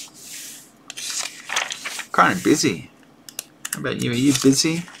 Kind of busy. How about you? Are you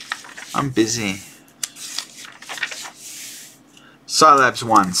busy? I'm busy. Scilabs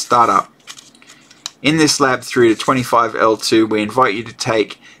 1, Startup. In this lab through to 25L2, we invite you to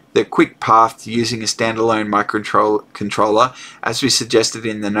take the quick path to using a standalone microcontroller, as we suggested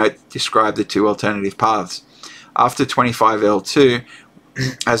in the note that described the two alternative paths. After 25L2,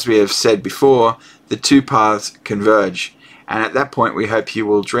 as we have said before, the two paths converge, and at that point we hope you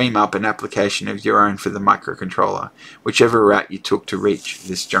will dream up an application of your own for the microcontroller, whichever route you took to reach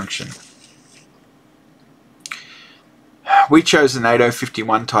this junction. We chose an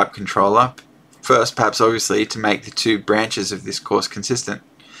 8051 type controller, first perhaps obviously to make the two branches of this course consistent.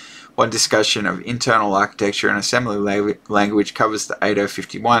 One discussion of internal architecture and assembly language covers the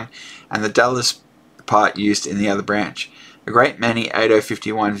 8051 and the Dallas part used in the other branch. A great many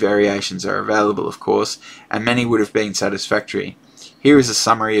 8051 variations are available, of course, and many would have been satisfactory. Here is a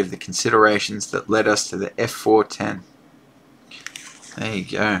summary of the considerations that led us to the F410. There you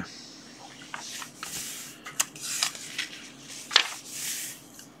go.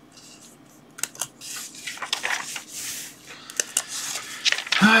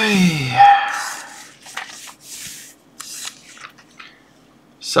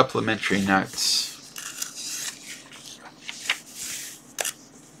 Supplementary notes.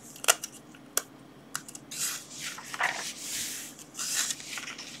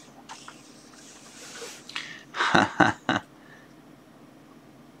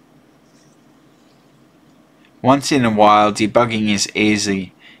 Once in a while, debugging is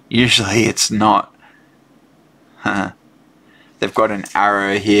easy. Usually it's not. They've got an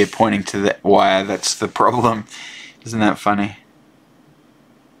arrow here pointing to the wire. That's the problem. Isn't that funny?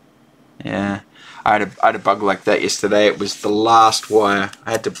 Yeah. I had a bug like that yesterday. It was the last wire.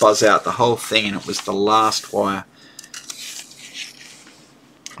 I had to buzz out the whole thing, and it was the last wire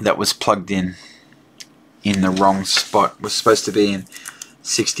that was plugged in the wrong spot. It was supposed to be in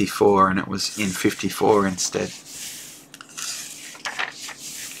 64 and it was in 54 instead.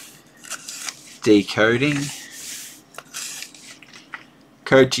 Decoding.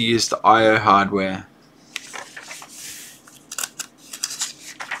 Code to use the I/O hardware.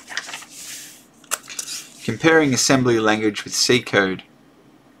 Comparing assembly language with C code.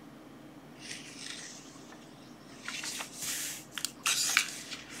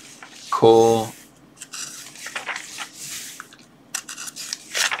 Call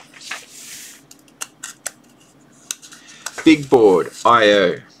Big Board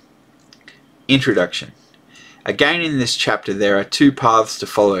I/O. Introduction. Again, in this chapter there are two paths to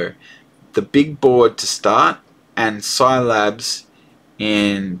follow. The big board to start and Scilabs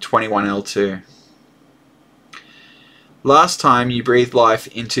in 21L2. Last time you breathed life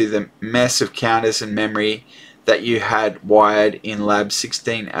into the mess of counters and memory that you had wired in Lab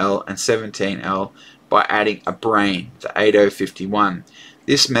 16L and 17L by adding a brain, the 8051.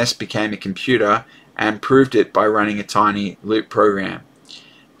 This mess became a computer and proved it by running a tiny loop program.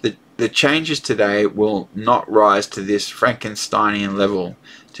 The the changes today will not rise to this Frankensteinian level.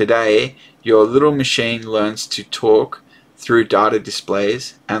 Today, your little machine learns to talk through data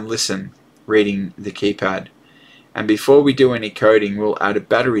displays and listen, reading the keypad. And before we do any coding, we'll add a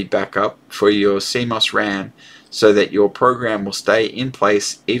battery backup for your CMOS RAM so that your program will stay in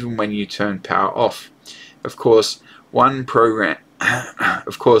place even when you turn power off. Of course, the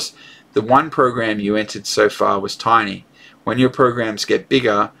one program you entered so far was tiny. When your programs get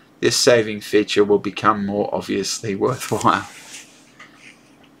bigger, this saving feature will become more obviously worthwhile.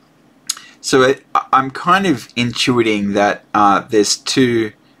 So I'm kind of intuiting that there's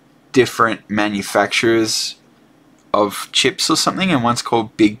two different manufacturers of chips or something, and one's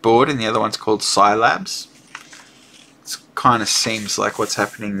called Big Board and the other one's called Scilabs. It kind of seems like what's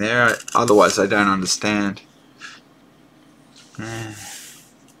happening there, otherwise I don't understand.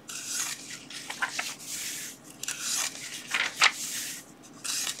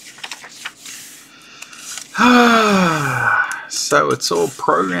 So it's all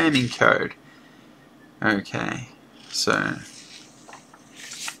programming code. Okay, so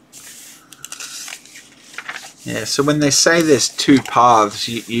yeah, so when they say there's two paths,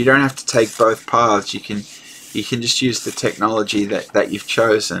 you don't have to take both paths. You can just use the technology that you've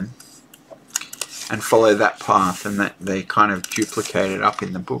chosen and follow that path, and that they kind of duplicate it up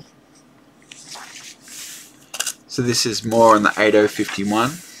in the book. So this is more on the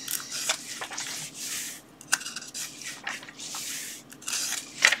 8051.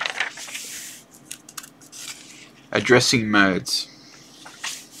 Addressing modes.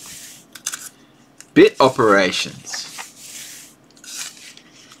 Bit operations.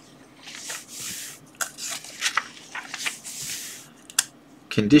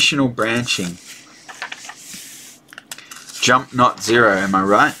 Conditional branching. Jump not zero, am I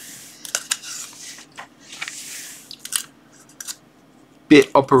right?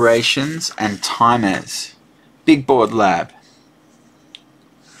 Bit operations and timers. Big Board Lab.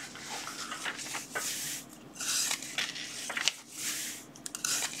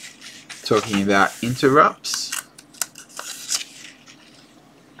 Talking about interrupts.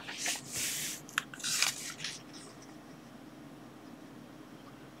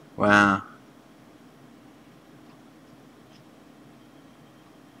 Wow.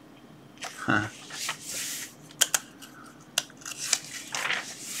 Huh.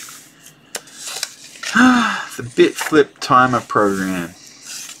 The bit flip timer program.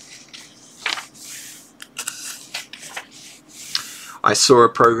 I saw a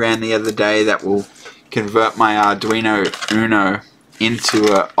program the other day that will convert my Arduino Uno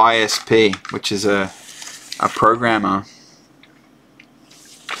into a ISP, which is a programmer.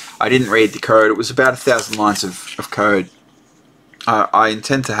 I didn't read the code. It was about 1,000 lines of code. I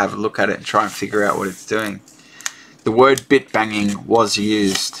intend to have a look at it and try and figure out what it's doing. The word bit banging was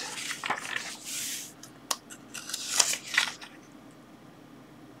used.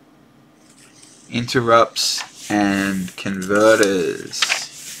 Interrupts and converters.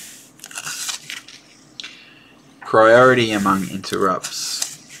 Priority among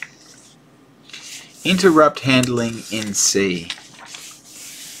interrupts. Interrupt handling in C.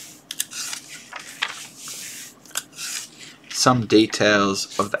 Some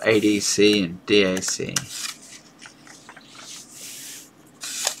details of the ADC and DAC.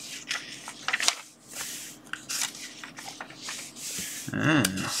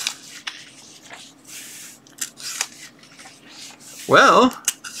 Well,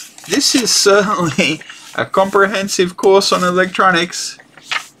 this is certainly a comprehensive course on electronics.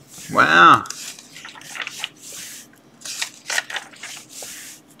 Wow.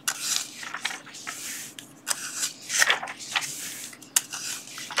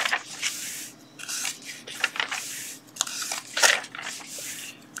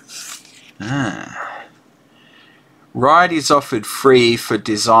 RIDE is offered free for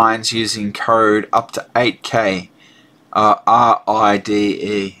designs using code up to 8K. RIDE.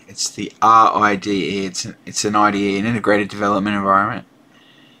 It's the RIDE. It's an IDE, an integrated development environment.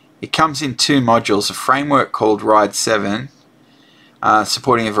 It comes in two modules: a framework called RIDE 7,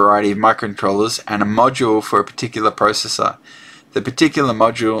 supporting a variety of microcontrollers, and a module for a particular processor. The particular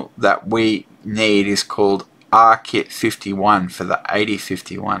module that we need is called RKit51 for the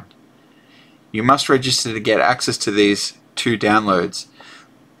 8051. You must register to get access to these two downloads.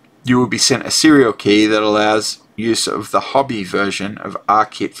 You will be sent a serial key that allows use of the hobby version of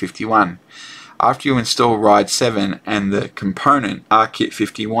RKit51. After you install RIDE 7 and the component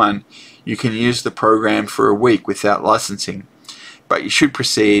RKit51, you can use the program for a week without licensing, but you should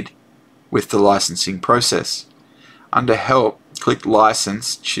proceed with the licensing process. Under Help, click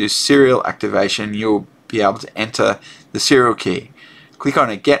License, choose Serial Activation. You'll be able to enter the serial key. Click on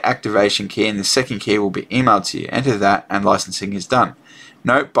a Get Activation key and the second key will be emailed to you. Enter that and licensing is done.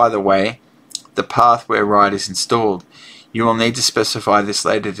 Note, by the way, the path where RIDE is installed. You will need to specify this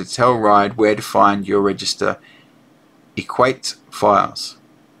later to tell RIDE where to find your register equate files.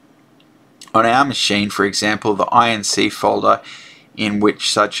 On our machine, for example, the INC folder in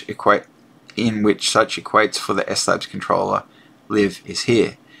which such equates for the SLabs controller live is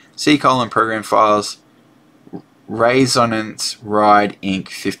here. C:\program files Resonance RIDE Inc.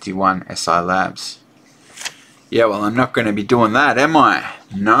 51 SI Labs. Yeah, well, I'm not going to be doing that, am I?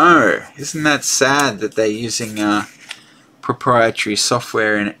 No. Isn't that sad that they're using proprietary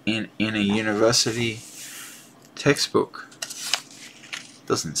software in a university textbook?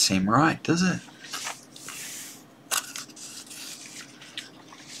 Doesn't seem right, does it?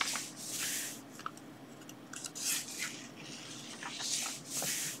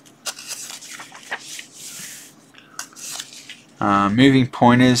 Moving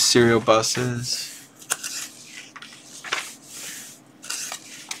pointers, serial buses.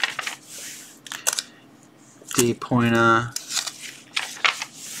 D pointer,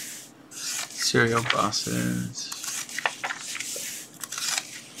 serial buses.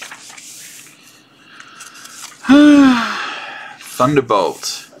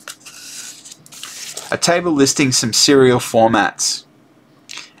 Thunderbolt. A table listing some serial formats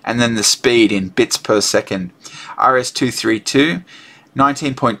and then the speed in bits per second. RS-232,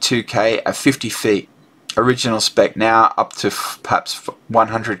 19.2K at 50 feet. Original spec, now up to perhaps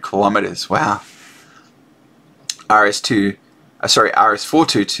 100 kilometers. Wow.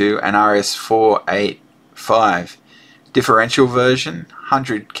 RS422 and RS485. Differential version,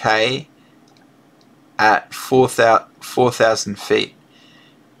 100K at 4,000 feet.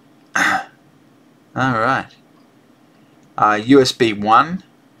 Alright. USB 1,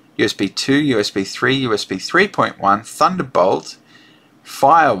 USB 2, USB 3, USB 3.1, Thunderbolt,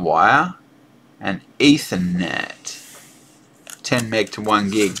 Firewire, and Ethernet. 10 meg to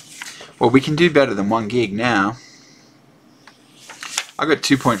 1 gig. Well, we can do better than 1 gig now. I got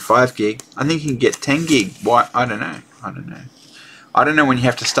 2.5 gig. I think you can get 10 gig. Why? I don't know. I don't know when you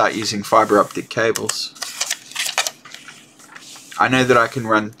have to start using fiber optic cables. I know that I can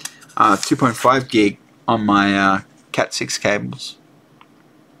run 2.5 gig on my Cat 6 cables.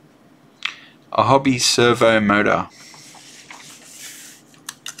 A hobby servo motor.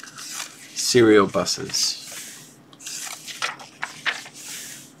 Serial buses.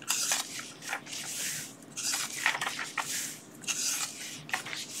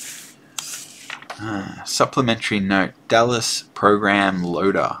 Supplementary note, Dallas program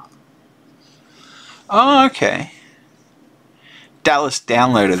loader. Oh, okay. Dallas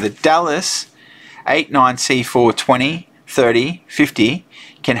downloader. The Dallas 89C420, 30, 50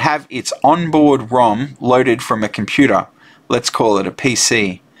 can have its onboard ROM loaded from a computer, let's call it a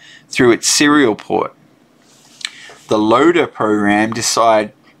PC, through its serial port. The loader program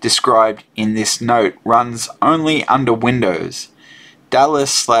described in this note runs only under Windows.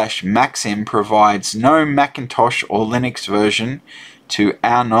 Dallas/Maxim provides no Macintosh or Linux version to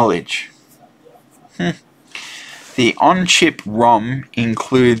our knowledge. The on-chip ROM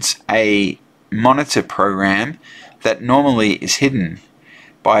includes a monitor program that normally is hidden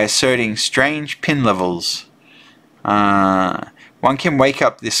by asserting strange pin levels. One can wake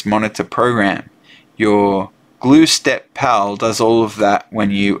up this monitor program. Your glue step pal does all of that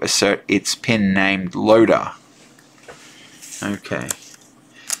when you assert its pin named loader. Okay.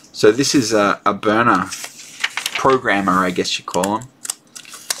 So this is a burner programmer, I guess you call them.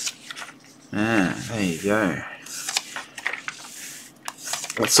 There you go.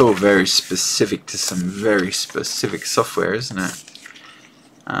 That's all very specific to some very specific software, isn't it?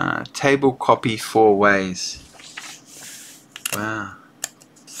 Table copy 4 ways. Wow.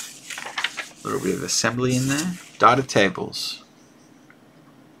 A little bit of assembly in there. Data tables.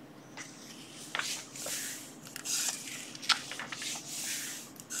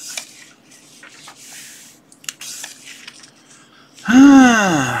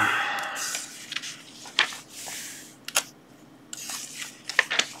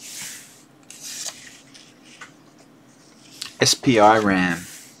 SPI RAM.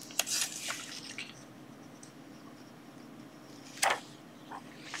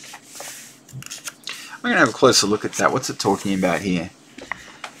 I'm going to have a closer look at that. What's it talking about here?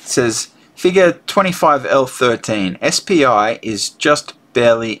 It says, Figure 25L13. SPI is just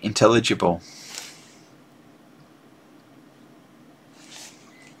barely intelligible.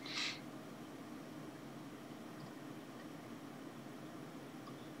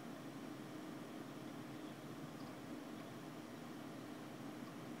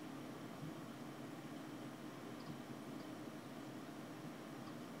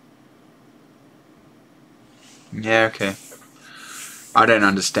 Yeah, okay. I don't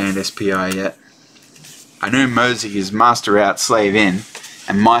understand SPI yet. I know MOSI is master out, slave in,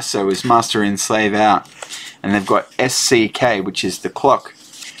 and MISO is master in, slave out. And they've got SCK, which is the clock.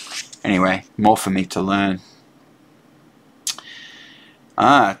 Anyway, more for me to learn.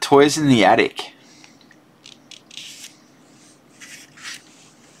 Ah, toys in the attic.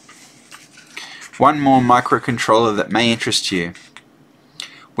 One more microcontroller that may interest you.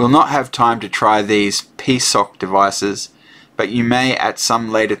 We'll not have time to try these PSOC devices, but you may at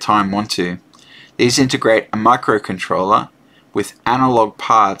some later time want to. These integrate a microcontroller with analog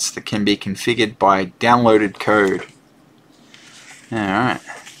parts that can be configured by downloaded code. Alright.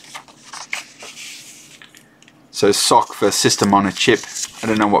 So SOC for system on a chip. I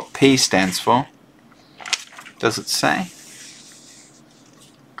don't know what P stands for. Does it say?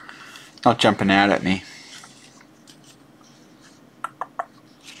 Not jumping out at me.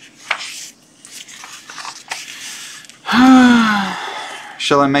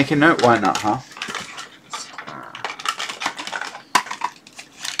 Shall I make a note? Why not, huh?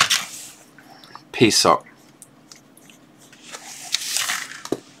 PSOC.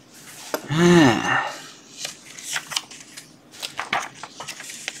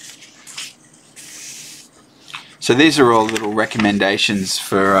 So these are all little recommendations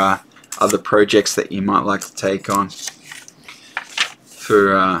for other projects that you might like to take on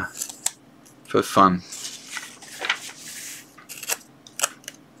for fun.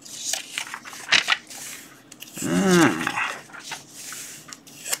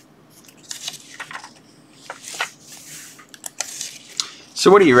 So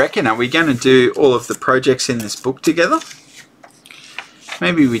what do you reckon? Are we going to do all of the projects in this book together?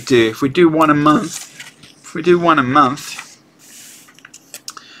 Maybe we do. If we do one a month,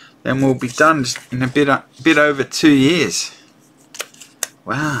 then we'll be done in a bit over 2 years.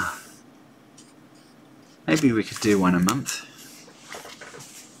 Wow. Maybe we could do one a month.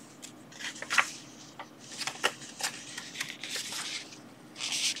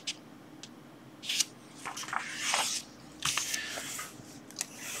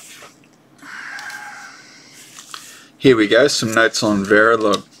 Here we go, some notes on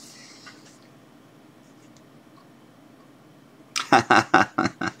Verilog.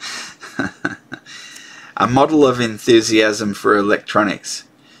 A model of enthusiasm for electronics,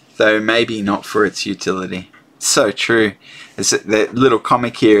 though maybe not for its utility. So true. It's the little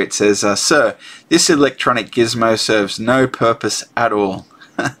comic here, it says, Sir, this electronic gizmo serves no purpose at all.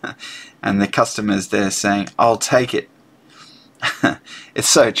 And the customer's there saying, I'll take it. It's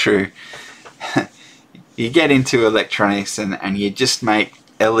so true. You get into electronics and you just make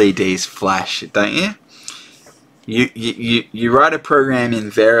LEDs flash, don't you? You write a program in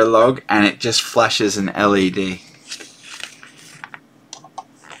Verilog and it just flashes an LED.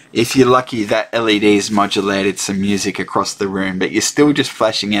 If you're lucky, that LED's modulated some music across the room, but you're still just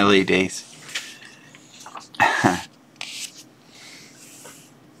flashing LEDs.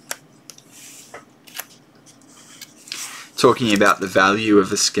 Talking about the value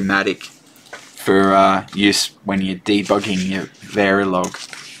of a schematic for use when you're debugging your Verilog.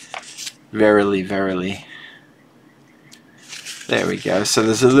 Verily, verily. There we go. So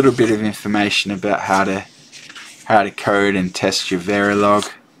there's a little bit of information about how to code and test your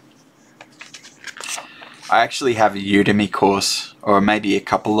Verilog. I actually have a Udemy course, or maybe a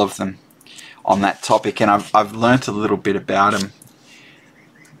couple of them, on that topic, and I've learnt a little bit about them.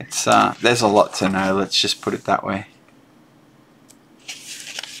 It's there's a lot to know. Let's just put it that way.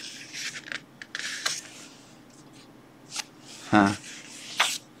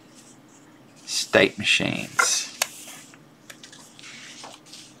 State machines.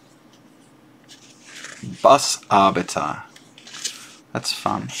 Bus arbiter. That's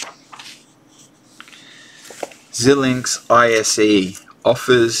fun. Xilinx ISE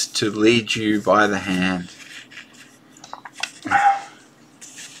offers to lead you by the hand.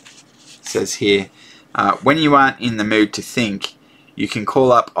 It says here, when you aren't in the mood to think, you can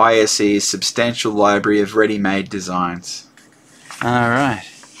call up ISE's substantial library of ready-made designs. Alright.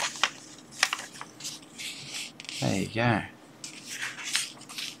 There you go.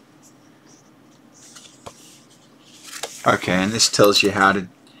 Okay, and this tells you how to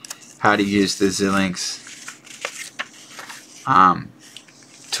use the Xilinx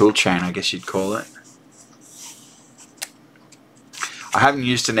toolchain, I guess you'd call it. I haven't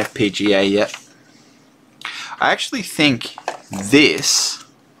used an FPGA yet. I actually think this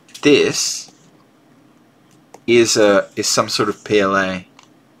is some sort of PLA.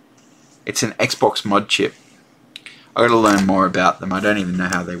 It's an Xbox mod chip. I gotta learn more about them. I don't even know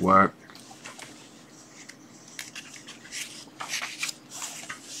how they work.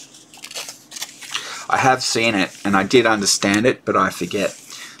 I have seen it and I did understand it, but I forget,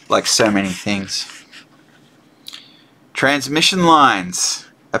 like so many things. Transmission lines,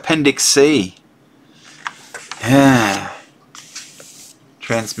 Appendix C.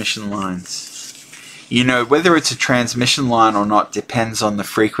 Transmission lines. You know, whether it's a transmission line or not depends on the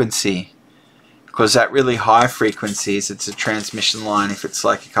frequency. Because at really high frequencies, it's a transmission line if it's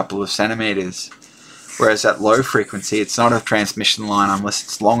like a couple of centimeters. Whereas at low frequency, it's not a transmission line unless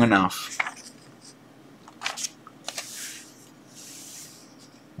it's long enough.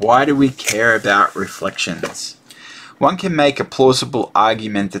 Why do we care about reflections? One can make a plausible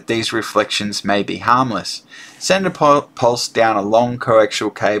argument that these reflections may be harmless. Send a pulse down a long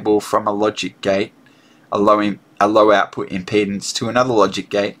coaxial cable from a logic gate, a low output impedance, to another logic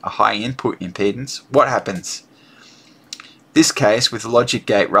gate, a high input impedance. What happens? This case, with the logic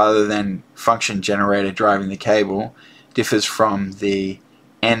gate rather than function generator driving the cable, differs from the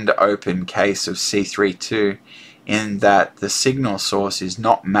end open case of C32 in that the signal source is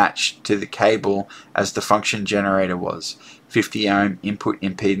not matched to the cable as the function generator was. 50 ohm input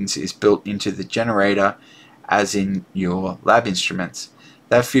impedance is built into the generator as in your lab instruments.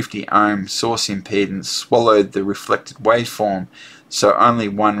 That 50 ohm source impedance swallowed the reflected waveform, so only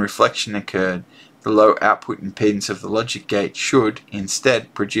one reflection occurred. The low output impedance of the logic gate should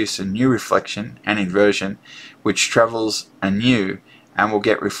instead produce a new reflection, an inversion, which travels anew and will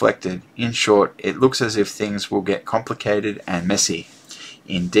get reflected. In short, it looks as if things will get complicated and messy.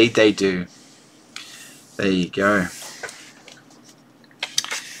 Indeed they do. There you go.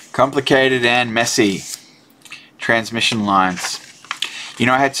 Complicated and messy. Transmission lines. You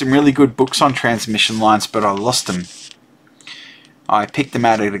know, I had some really good books on transmission lines, but I lost them. I picked them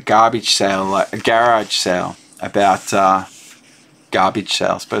out at a garbage sale, like a garage sale, about garbage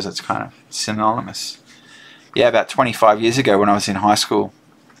sale. I suppose that's kind of synonymous. Yeah, about 25 years ago when I was in high school.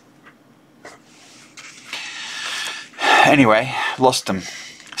 Anyway, lost them.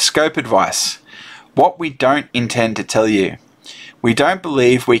 Scope advice. What we don't intend to tell you. We don't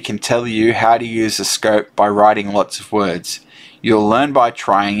believe we can tell you how to use a scope by writing lots of words. You'll learn by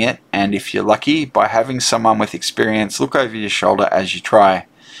trying it, and if you're lucky, by having someone with experience look over your shoulder as you try.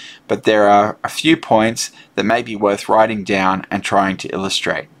 But there are a few points that may be worth writing down and trying to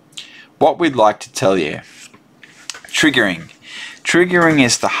illustrate. What we'd like to tell you. Triggering. Triggering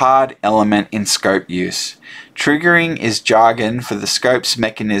is the hard element in scope use. Triggering is jargon for the scope's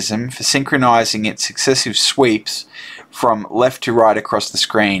mechanism for synchronizing its successive sweeps from left to right across the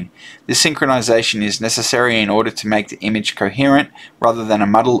screen. This synchronization is necessary in order to make the image coherent rather than a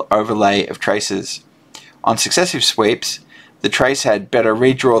muddled overlay of traces. On successive sweeps, the trace had better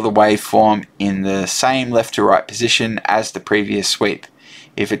redraw the waveform in the same left to right position as the previous sweep.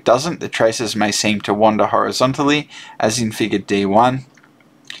 If it doesn't, the traces may seem to wander horizontally, as in figure D1.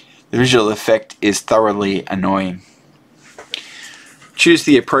 The visual effect is thoroughly annoying. Choose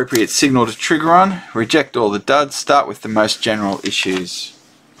the appropriate signal to trigger on, reject all the duds, start with the most general issues.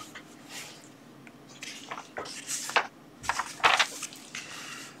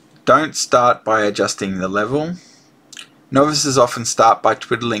 Don't start by adjusting the level. Novices often start by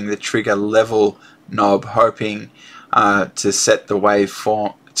twiddling the trigger level knob, hoping to see the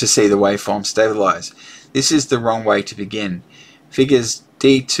waveform stabilize. This is the wrong way to begin. Figures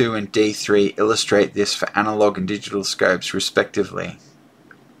D2 and D3 illustrate this for analog and digital scopes respectively.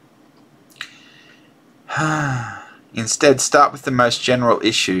 Instead, start with the most general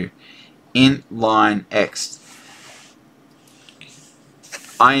issue, in line X.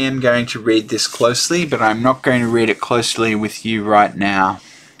 I am going to read this closely, but I'm not going to read it closely with you right now.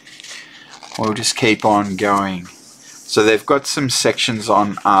 We'll just keep on going. So they've got some sections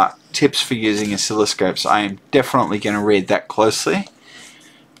on tips for using oscilloscopes. I am definitely going to read that closely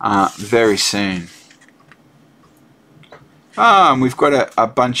very soon. And we've got a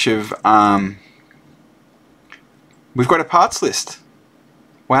bunch of we've got a parts list.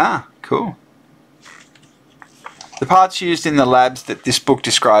 Wow, cool. The parts used in the labs that this book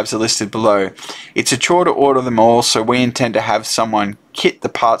describes are listed below. It's a chore to order them all, so we intend to have someone kit the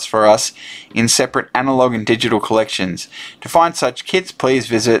parts for us in separate analog and digital collections. To find such kits, please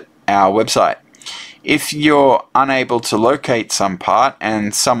visit our website. If you're unable to locate some part,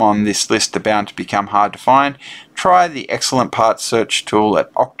 and some on this list are bound to become hard to find, try the excellent parts search tool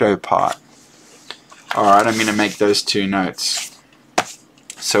at Octopart. Alright, I'm going to make those two notes.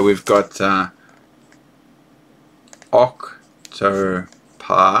 So we've got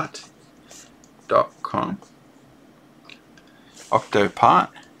Octopart.com, Octopart,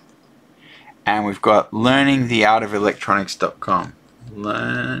 and we've got learningtheartofelectronics.com,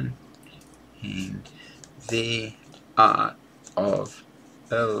 learning the art of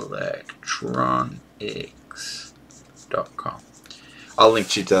electronics. I'll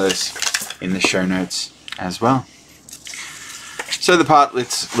link you to those in the show notes as well. So the part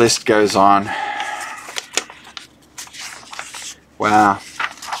list goes on. Wow.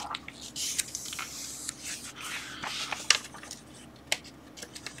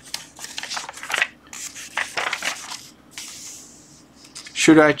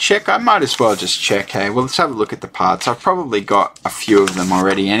 Should I check? I might as well just check, hey? Well, let's have a look at the parts. I've probably got a few of them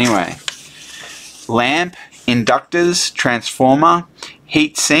already anyway. Lamp, inductors, transformer,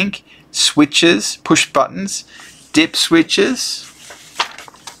 heat sink, switches, push buttons, dip switches,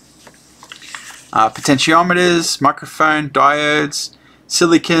 potentiometers, microphone, diodes,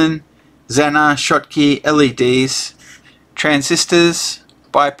 silicon, Zener, Schottky, LEDs, transistors,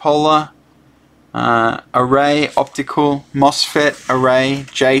 bipolar, array, optical, MOSFET, array,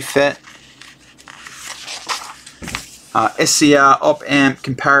 JFET, SCR, op-amp,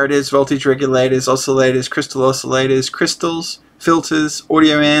 comparators, voltage regulators, oscillators, crystal oscillators, crystals, filters,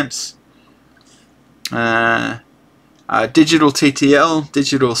 audio amps, digital TTL,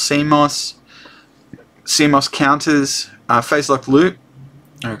 digital CMOS, CMOS counters, phase lock loop,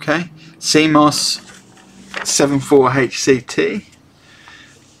 okay, CMOS 74HCT,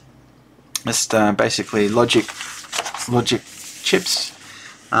 just basically logic chips.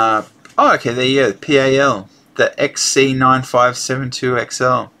 Oh, okay, there you go, PAL, the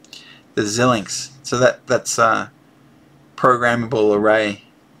XC9572XL, the Xilinx. So that's programmable array,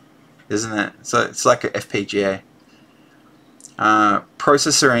 isn't it? So it's like an FPGA.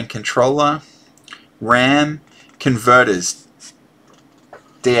 Processor and controller, RAM, converters,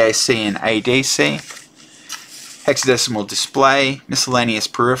 DAC and ADC, hexadecimal display, miscellaneous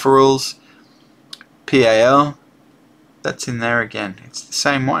peripherals, PAL, that's in there again. It's the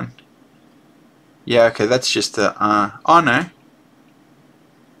same one. Yeah, okay, that's just the, oh no.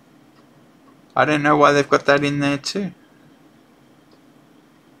 I don't know why they've got that in there too.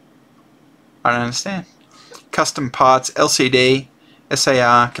 I don't understand. Custom parts, LCD,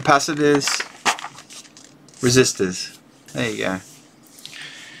 SAR, capacitors, resistors. There you go.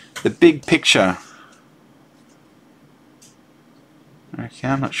 The big picture. Okay,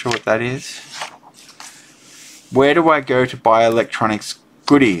 I'm not sure what that is. Where do I go to buy electronics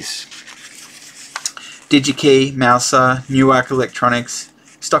goodies? DigiKey, Mouser, Newark Electronics,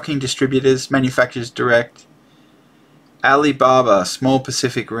 stocking distributors, manufacturers direct, Alibaba, small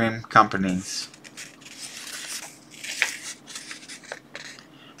Pacific Rim companies.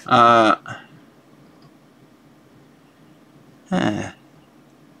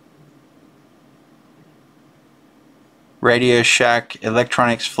 Radio Shack,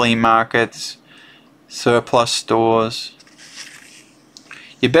 electronics flea markets, surplus stores.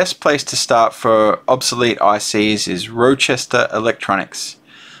 Your best place to start for obsolete ICs is Rochester Electronics,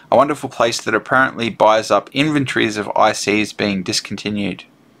 a wonderful place that apparently buys up inventories of ICs being discontinued.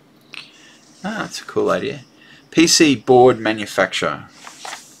 Ah, that's a cool idea. PC board manufacturer.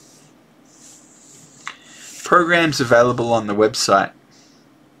 Programs available on the website.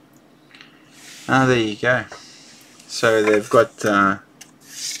 Ah, there you go. So they've got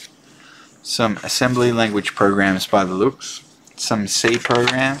some assembly language programs by the looks. Some C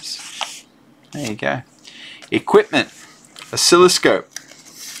programs. There you go. Equipment. Oscilloscope.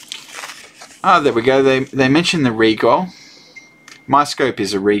 Ah, there we go. They mentioned the Regal. My scope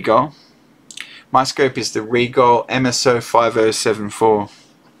is a Regal. My scope is the Regal MSO 5074.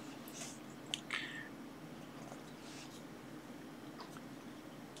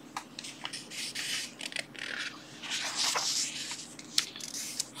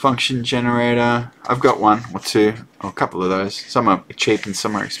 Function generator. I've got one or two, or a couple of those. Some are cheap and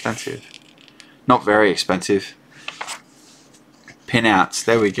some are expensive. Not very expensive. Pinouts.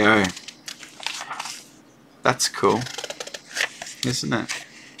 There we go. That's cool, isn't it?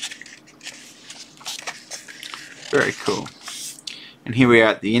 Very cool. And here we are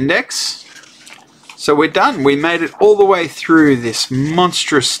at the index. So we're done. We made it all the way through this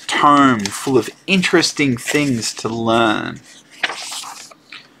monstrous tome full of interesting things to learn.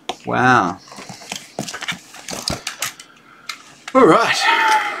 Wow. All right.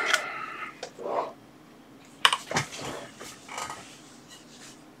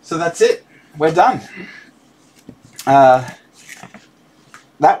 So that's it. We're done. That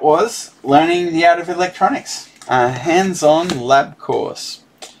was learning the art of electronics. Hands-on lab course.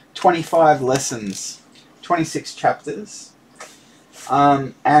 25 lessons. 26 chapters.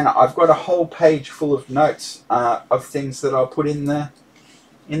 And I've got a whole page full of notes of things that I'll put in the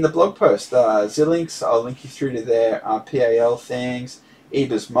blog post. Xilinx, I'll link you through to their PAL things.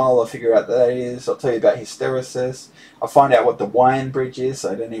 Eber's mole, I'll figure out what that is. I'll tell you about hysteresis. I'll find out what the Wien bridge is.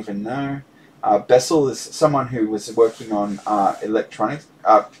 I don't even know. Bessel is someone who was working on electronics,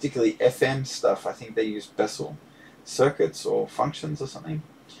 particularly FM stuff. I think they use Bessel circuits or functions or something.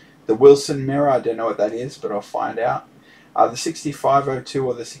 The Wilson mirror, I don't know what that is, but I'll find out. The 6502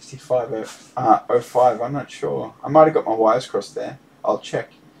 or the 6505, I'm not sure. I might have got my wires crossed there. I'll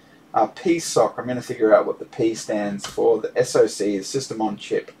check. PSOC, I'm going to figure out what the P stands for. The SoC is System on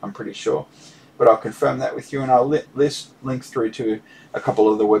Chip, I'm pretty sure. But I'll confirm that with you, and I'll list links through to a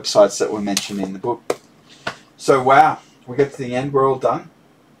couple of the websites that were mentioned in the book. So, wow, we got to the end. We're all done.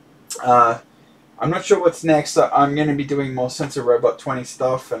 I'm not sure what's next. I'm going to be doing more Sensor Robot 20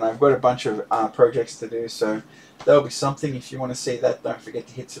 stuff, and I've got a bunch of projects to do, so there'll be something. If you want to see that, don't forget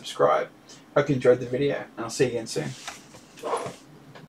to hit subscribe. Hope you enjoyed the video, and I'll see you again soon.